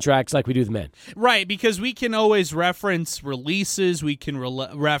and contracts like we do the men. Right, because we can always reference releases, we can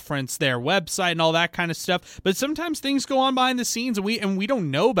reference their website and all that kind of stuff, but sometimes things go on behind the scenes and we don't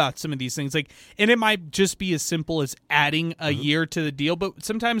know about some of these things. And it might just be as simple as adding a year to the deal, but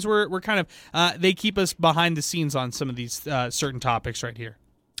sometimes we're kind of they keep us behind the scenes on some of these certain topics right here.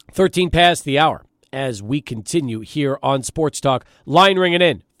 13 past the hour as we continue here on Sports Talk. Line ringing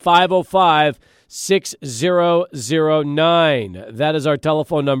in 505-6009. That is our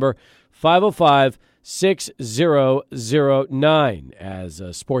telephone number, 505-6009, as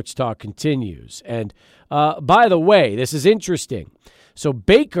Sports Talk continues. And by the way, this is interesting. So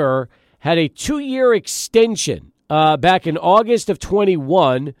Baker had a 2-year extension back in August of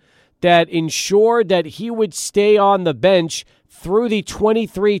 21 that ensured that he would stay on the bench through the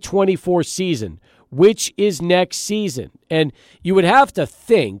 23-24 season, which is next season. And you would have to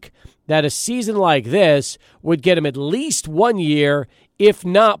think that a season like this would get him at least 1 year, if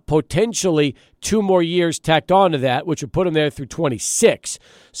not potentially 2 more years tacked onto that, which would put him there through 26.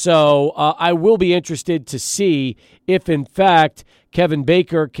 So I will be interested to see if, in fact, Kevin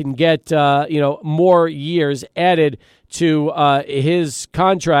Baker can get more years added to his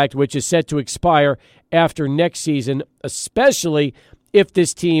contract, which is set to expire after next season, especially if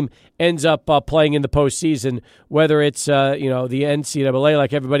this team ends up playing in the postseason, whether it's the NCAA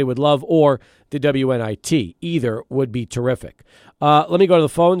like everybody would love or the WNIT. Either would be terrific. Let me go to the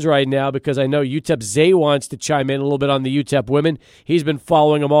phones right now because I know UTEP Zay wants to chime in a little bit on the UTEP women. He's been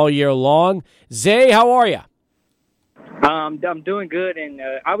following them all year long. Zay, how are you? I'm doing good, and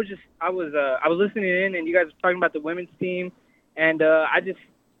I was listening in, and you guys were talking about the women's team, and I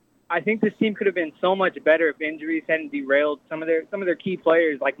think this team could have been so much better if injuries hadn't derailed some of their key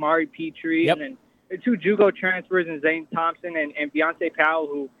players like Mari Petrie, yep. and two JUCO transfers in Zane Thompson and Beyonce Powell,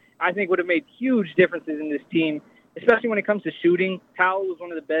 who I think would have made huge differences in this team, especially when it comes to shooting. Powell was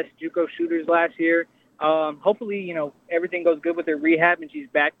one of the best JUCO shooters last year. Hopefully, everything goes good with her rehab and she's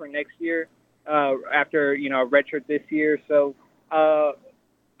back for next year after, a redshirt this year. So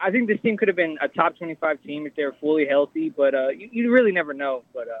I think this team could have been a top 25 team if they were fully healthy, but you really never know.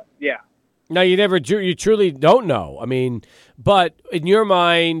 But, yeah. No, you truly don't know. I mean, but in your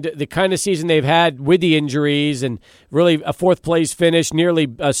mind, the kind of season they've had with the injuries and really a fourth-place finish,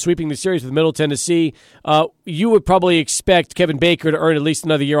 nearly sweeping the series with Middle Tennessee, you would probably expect Kevin Baker to earn at least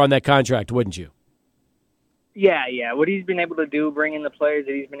another year on that contract, wouldn't you? Yeah. What he's been able to do, bring in the players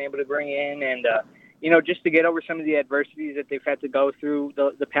that he's been able to bring in, and just to get over some of the adversities that they've had to go through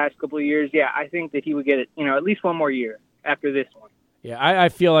the past couple of years. Yeah, I think that he would get it. At least one more year after this one. Yeah, I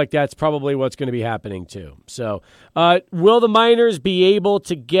feel like that's probably what's going to be happening too. So, will the Miners be able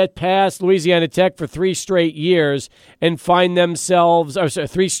to get past Louisiana Tech for 3 straight years and find themselves,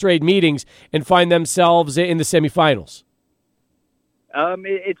 3 straight meetings and find themselves in the semifinals?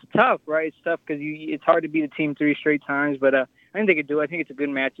 It's tough, right? It's tough because it's hard to beat a team 3 straight times, but I think they could do it. I think it's a good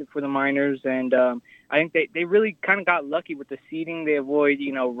matchup for the Miners, and I think they really kind of got lucky with the seeding. They avoid,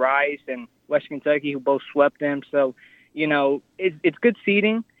 Rice and Western Kentucky, who both swept them. So, it's good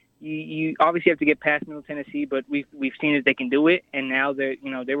seeding. You obviously have to get past Middle Tennessee, but we've seen that they can do it. And now they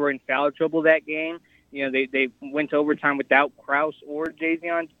were in foul trouble that game. They went to overtime without Krause or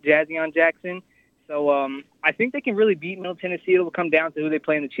Jazzion Jackson. So I think they can really beat Middle Tennessee. It'll come down to who they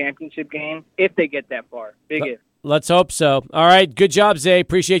play in the championship game if they get that far. Big if. Let's hope so. All right, good job, Zay.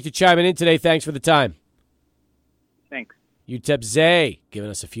 Appreciate you chiming in today. Thanks for the time. Thanks. UTEP Zay giving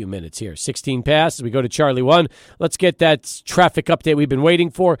us a few minutes here. 16 passes. We go to Charlie 1. Let's get that traffic update we've been waiting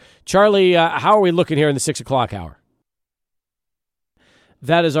for. Charlie, how are we looking here in the 6 o'clock hour?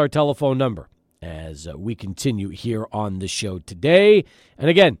 That is our telephone number as we continue here on the show today. And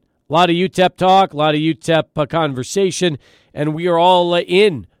again, a lot of UTEP talk, a lot of UTEP conversation, and we are all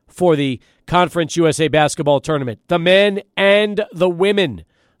in for the Conference USA Basketball Tournament, the men and the women.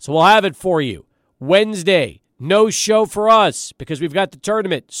 So we'll have it for you Wednesday. No show for us because we've got the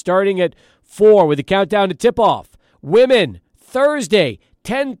tournament starting at 4 with the countdown to tip-off. Women, Thursday,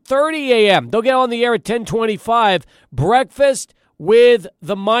 10:30 a.m. They'll get on the air at 10:25. Breakfast with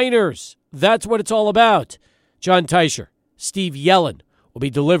the Miners. That's what it's all about. John Teicher, Steve Yellen will be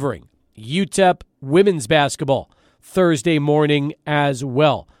delivering UTEP women's basketball Thursday morning as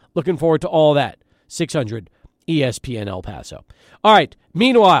well. Looking forward to all that. 600 ESPN El Paso. All right,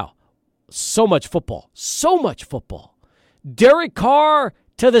 meanwhile, so much football. Derek Carr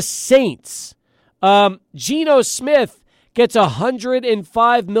to the Saints. Geno Smith gets a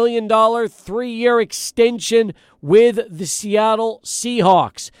 $105 million 3-year extension with the Seattle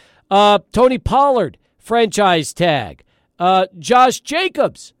Seahawks. Tony Pollard, franchise tag. Josh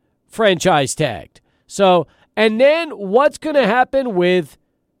Jacobs, franchise tagged. So, and then what's going to happen with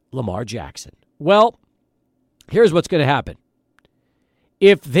Lamar Jackson? Well, here's what's going to happen.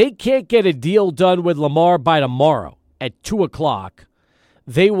 If they can't get a deal done with Lamar by tomorrow at 2 o'clock,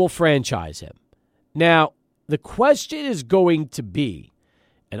 they will franchise him. Now, the question is going to be,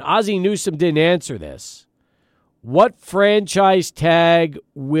 and Ozzie Newsome didn't answer this, what franchise tag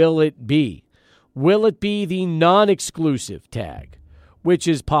will it be? Will it be the non-exclusive tag, which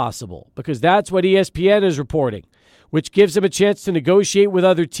is possible, because that's what ESPN is reporting, which gives him a chance to negotiate with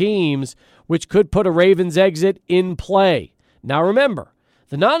other teams, which could put a Ravens exit in play. Now remember,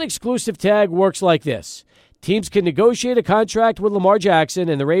 the non-exclusive tag works like this. Teams can negotiate a contract with Lamar Jackson,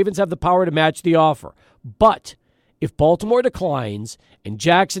 and the Ravens have the power to match the offer. But if Baltimore declines and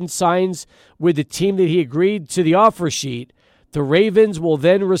Jackson signs with the team that he agreed to the offer sheet, the Ravens will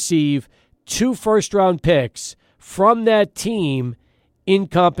then receive 2 first-round picks from that team in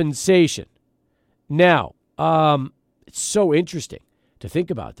compensation. Now, it's so interesting to think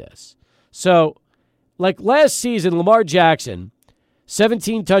about this. So, like last season, Lamar Jackson,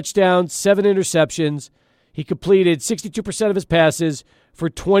 17 touchdowns, 7 interceptions. He completed 62% of his passes for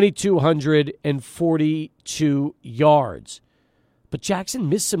 2,242 yards. But Jackson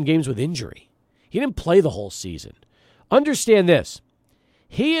missed some games with injury. He didn't play the whole season. Understand this.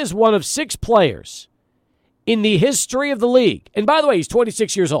 He is one of 6 players in the history of the league. And by the way, he's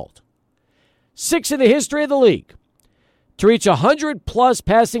 26 years old. 6 in the history of the league to reach 100-plus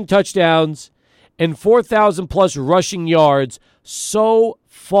passing touchdowns and 4,000-plus rushing yards so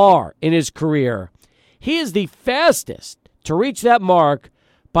far in his career. He is the fastest to reach that mark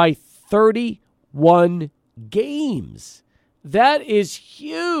by 31 games. That is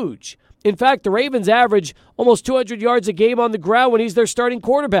huge. In fact, the Ravens average almost 200 yards a game on the ground when he's their starting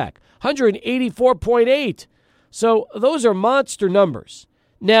quarterback, 184.8. So those are monster numbers.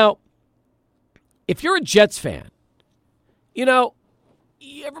 Now, if you're a Jets fan, you know,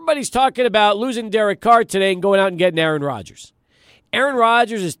 everybody's talking about losing Derek Carr today and going out and getting Aaron Rodgers. Aaron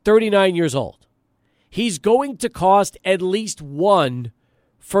Rodgers is 39 years old. He's going to cost at least one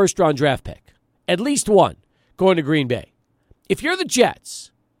first-round draft pick. At least one going to Green Bay. If you're the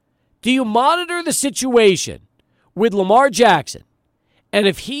Jets, do you monitor the situation with Lamar Jackson? And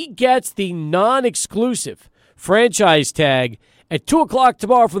if he gets the non-exclusive franchise tag at 2 o'clock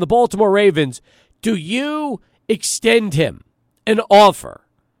tomorrow for the Baltimore Ravens, do you extend him an offer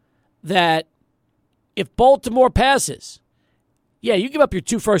that if Baltimore passes, yeah, you give up your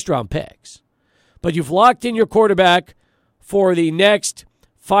 2 first-round picks, but you've locked in your quarterback for the next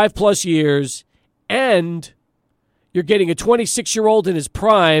 5+ years, and you're getting a 26-year-old in his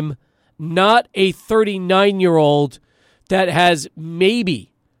prime, not a 39-year-old that has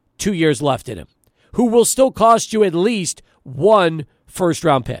maybe 2 years left in him, who will still cost you at least one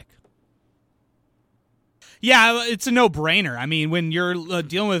first-round pick. Yeah, it's a no-brainer. I mean, when you're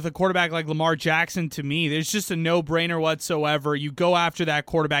dealing with a quarterback like Lamar Jackson, to me, there's just a no-brainer whatsoever. You go after that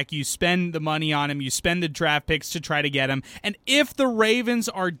quarterback. You spend the money on him. You spend the draft picks to try to get him. And if the Ravens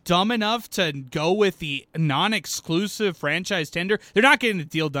are dumb enough to go with the non-exclusive franchise tender, they're not getting the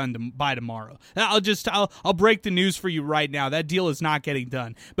deal done by tomorrow. I'll break the news for you right now. That deal is not getting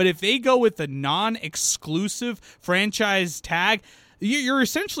done. But if they go with the non-exclusive franchise tag, you're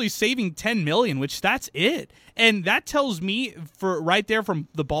essentially saving $10 million, which that's it. And that tells me, for right there from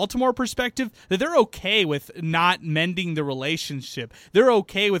the Baltimore perspective, that they're okay with not mending the relationship. They're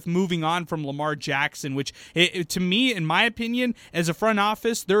okay with moving on from Lamar Jackson, which to me, in my opinion, as a front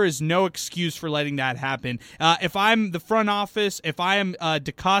office, there is no excuse for letting that happen. If I'm the front office, if I am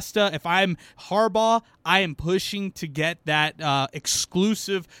DaCosta, if I'm Harbaugh, I am pushing to get that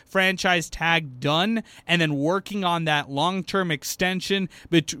exclusive franchise tag done and then working on that long-term extension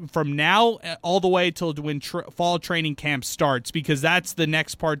from now all the way till when fall training camp starts, because that's the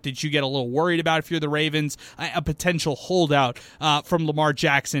next part that you get a little worried about if you're the Ravens, a potential holdout from Lamar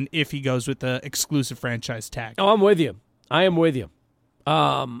Jackson if he goes with the exclusive franchise tag. Oh, I'm with you. I am with you.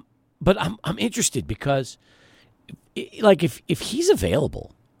 But I'm interested because, like, if he's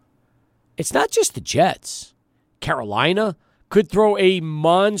available, it's not just the Jets. Carolina could throw a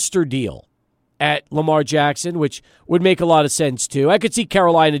monster deal at Lamar Jackson, which would make a lot of sense too. I could see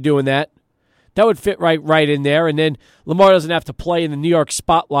Carolina doing that. That would fit right in there. And then Lamar doesn't have to play in the New York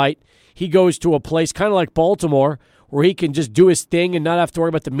spotlight. He goes to a place kind of like Baltimore where he can just do his thing and not have to worry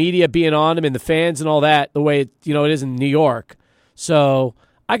about the media being on him and the fans and all that the way it is in New York. So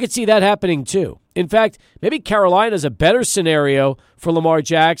I could see that happening too. In fact, maybe Carolina's a better scenario for Lamar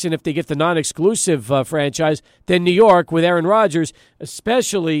Jackson if they get the non-exclusive franchise than New York with Aaron Rodgers,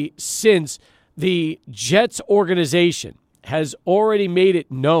 especially since the Jets organization has already made it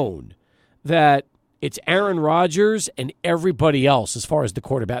known that it's Aaron Rodgers and everybody else as far as the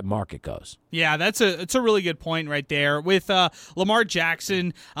quarterback market goes. Yeah, it's a really good point right there. With Lamar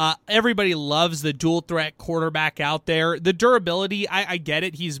Jackson, everybody loves the dual threat quarterback out there. The durability, I get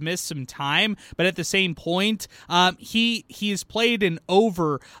it. He's missed some time, but at the same point, he's played in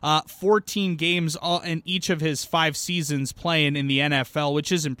over 14 games in each of his 5 seasons playing in the NFL,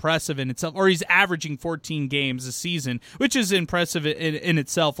 which is impressive in itself. Or he's averaging 14 games a season, which is impressive in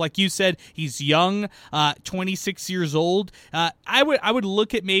itself. Like you said, he's young, 26 years old. I would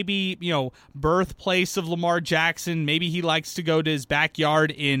look at maybe, birthplace of Lamar Jackson. Maybe he likes to go to his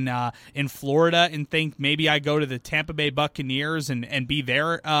backyard in Florida and think maybe I go to the Tampa Bay Buccaneers and be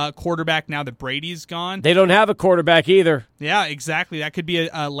their quarterback now that Brady's gone. They don't have a quarterback either. Yeah, exactly. That could be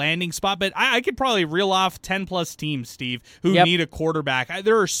a landing spot. But I could probably reel off 10-plus teams, Steve, who need a quarterback.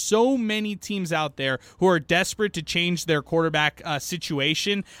 There are so many teams out there who are desperate to change their quarterback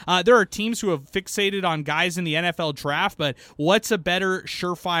situation. There are teams who have fixated on guys in the NFL draft, but what's a better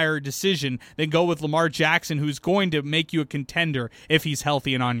surefire decision than go with Lamar Jackson, who's going to make you a contender if he's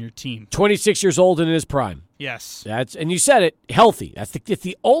healthy and on your team? 26 years old and in his prime. Yes. And you said it, healthy. It's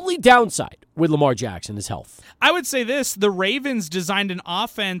the only downside with Lamar Jackson is health. I would say this, the Ravens designed an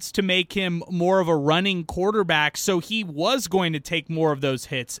offense to make him more of a running quarterback, so he was going to take more of those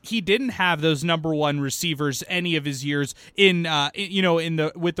hits. He didn't have those number one receivers any of his years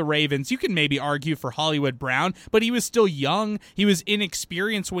with the Ravens. You can maybe argue for Hollywood Brown, but he was still young. He was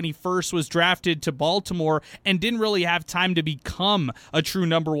inexperienced when he first was drafted to Baltimore and didn't really have time to become a true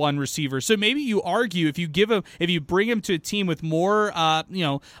number one receiver. So maybe you argue if you give if you bring him to a team with more,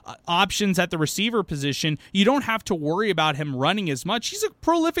 options at the receiver position, you don't have to worry about him running as much. He's a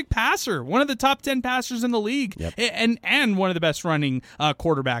prolific passer, one of the top 10 passers in the league, and one of the best running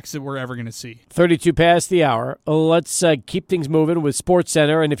quarterbacks that we're ever going to see. 32 past the hour. Let's keep things moving with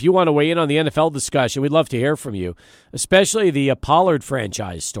SportsCenter, and if you want to weigh in on the NFL discussion, we'd love to hear from you, especially the Pollard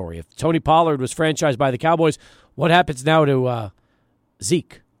franchise story. If Tony Pollard was franchised by the Cowboys, what happens now to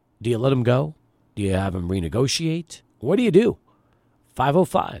Zeke? Do you let him go? Do you have him renegotiate? What do you do?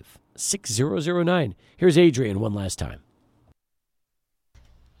 505-6009. Here's Adrian one last time.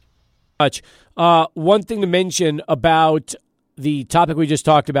 One thing to mention about the topic we just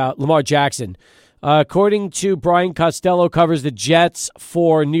talked about, Lamar Jackson. According to Brian Costello, covers the Jets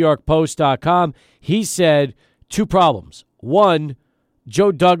for NewYorkPost.com, he said 2 problems. One,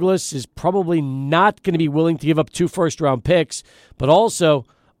 Joe Douglas is probably not going to be willing to give up 2 first-round picks, but also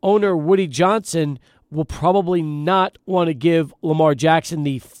owner Woody Johnson will probably not want to give Lamar Jackson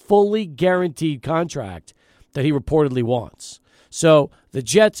the fully guaranteed contract that he reportedly wants. So the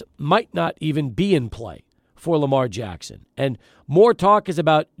Jets might not even be in play for Lamar Jackson. And more talk is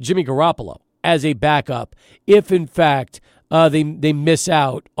about Jimmy Garoppolo as a backup if, in fact, they miss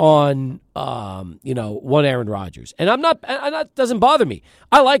out on one Aaron Rodgers. And that doesn't bother me.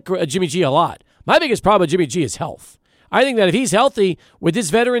 I like Jimmy G a lot. My biggest problem with Jimmy G is health. I think that if he's healthy with this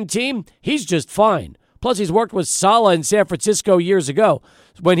veteran team, he's just fine. Plus, he's worked with Saleh in San Francisco years ago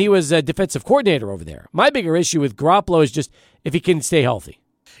when he was a defensive coordinator over there. My bigger issue with Garoppolo is just if he can stay healthy.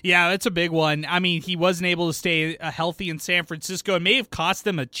 Yeah, that's a big one. I mean, he wasn't able to stay healthy in San Francisco. It may have cost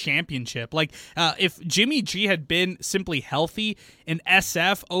them a championship. If Jimmy G had been simply healthy in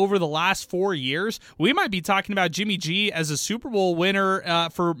SF over the last 4 years, we might be talking about Jimmy G as a Super Bowl winner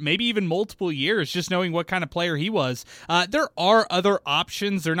for maybe even multiple years, just knowing what kind of player he was. There are other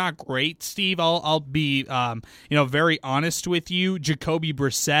options. They're not great, Steve. I'll be very honest with you. Jacoby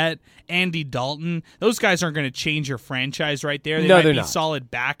Brissett, Andy Dalton, those guys aren't going to change your franchise right there. They might be solid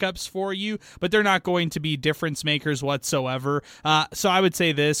backups for you, but they're not going to be difference makers whatsoever. So I would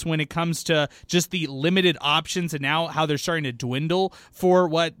say this, when it comes to just the limited options and now how they're starting to dwindle for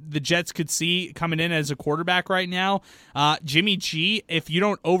what the Jets could see coming in as a quarterback right now, Jimmy G, if you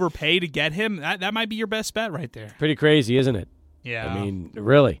don't overpay to get him, that might be your best bet right there. Pretty crazy, isn't it? Yeah. I mean,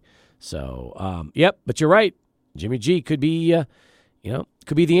 really. So, but you're right. Jimmy G could be,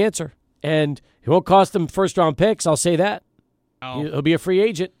 could be the answer. And it won't cost them first-round picks, I'll say that. Oh. He'll be a free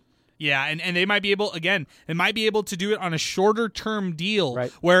agent. Yeah, and they might be able, to do it on a shorter-term deal,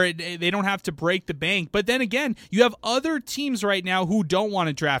 right, where they don't have to break the bank. But then again, you have other teams right now who don't want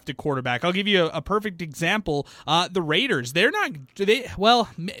to draft a quarterback. I'll give you a perfect example. The Raiders,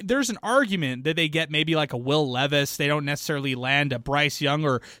 there's an argument that they get maybe like a Will Levis. They don't necessarily land a Bryce Young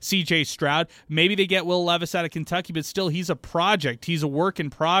or C.J. Stroud. Maybe they get Will Levis out of Kentucky, but still he's a project. He's a work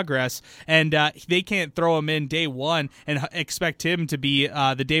in progress, and they can't throw him in day one and expect him to be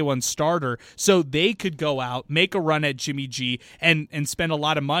the day one starter. So they could go out, make a run at Jimmy G, and spend a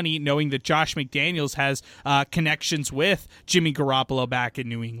lot of money knowing that Josh McDaniels has connections with Jimmy Garoppolo back in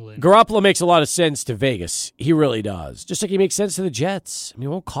New England. Garoppolo makes a lot of sense to Vegas. He really does. Just like he makes sense to the Jets. I mean,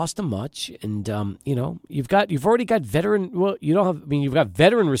 it won't cost them much. And you've already got veteran. Well, you've got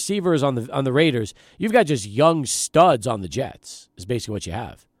veteran receivers on the Raiders. You've got just young studs on the Jets. Is basically what you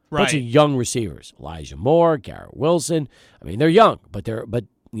have. Right. Bunch of young receivers. Elijah Moore, Garrett Wilson. I mean, they're young, but they're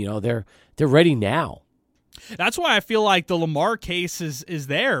ready now. That's why I feel like the Lamar case is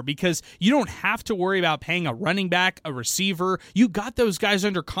there, because you don't have to worry about paying a running back, a receiver. You got those guys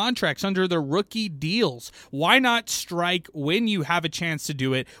under contracts, under their rookie deals. Why not strike when you have a chance to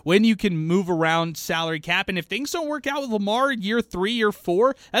do it, when you can move around salary cap? And if things don't work out with Lamar year 3 or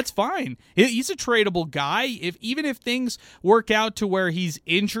 4, that's fine. He's a tradable guy. Even if things work out to where he's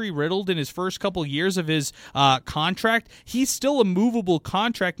injury riddled in his first couple years of his contract, he's still a movable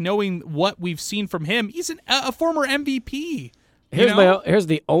contract, knowing what we've seen from him. He's a former MVP. Here's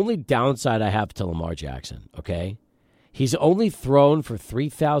the only downside I have to Lamar Jackson, okay? He's only thrown for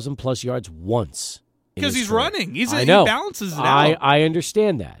 3,000 plus yards once. Because he's running. He balances it out. I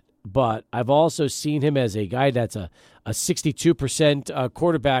understand that. But I've also seen him as a guy that's a 62%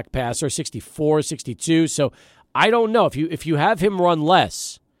 quarterback passer, 64, 62. So I don't know. If you have him run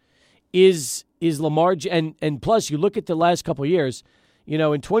less, is Lamar, and plus you look at the last couple of years, in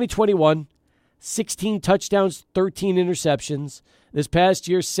 2021, 16 touchdowns, 13 interceptions. This past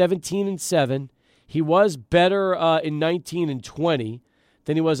year, 17-7. He was better in 19 and 20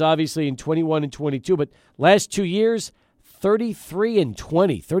 than he was obviously in 21 and 22. But last 2 years, 33 and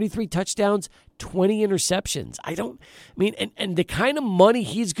 20, 33 touchdowns, 20 interceptions. And the kind of money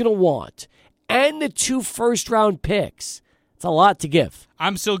he's going to want, and the 2 first-round picks. It's a lot to give.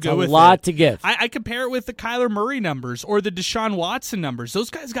 I'm still good It's with a lot it. to give. I compare it with the Kyler Murray numbers or the Deshaun Watson numbers.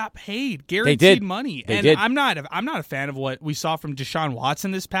 Those guys got paid, They guaranteed did. money. They And did. I'm not a fan of what we saw from Deshaun Watson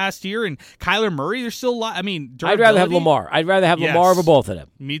this past year. And Kyler Murray, there's still a lot. I mean, I'd rather have durability- Lamar. I'd rather have Yes. Lamar over both of them.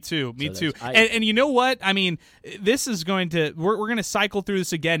 Me too. Me So too. that's- And you know what? I mean, this is going to we're going to cycle through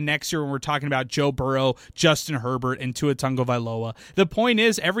this again next year when we're talking about Joe Burrow, Justin Herbert, and Tua Tagovailoa. The point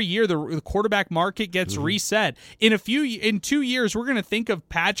is, every year the quarterback market gets reset. In 2 years, we're going to think of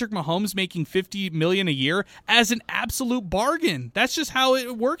Patrick Mahomes making $50 million a year as an absolute bargain. That's just how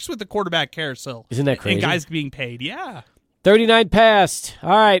it works with the quarterback carousel. Isn't that crazy? And guys being paid. Yeah. 39 past.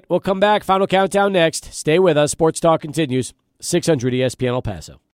 All right, we'll come back. Final countdown next. Stay with us. Sports Talk continues. 600 ESPN El Paso.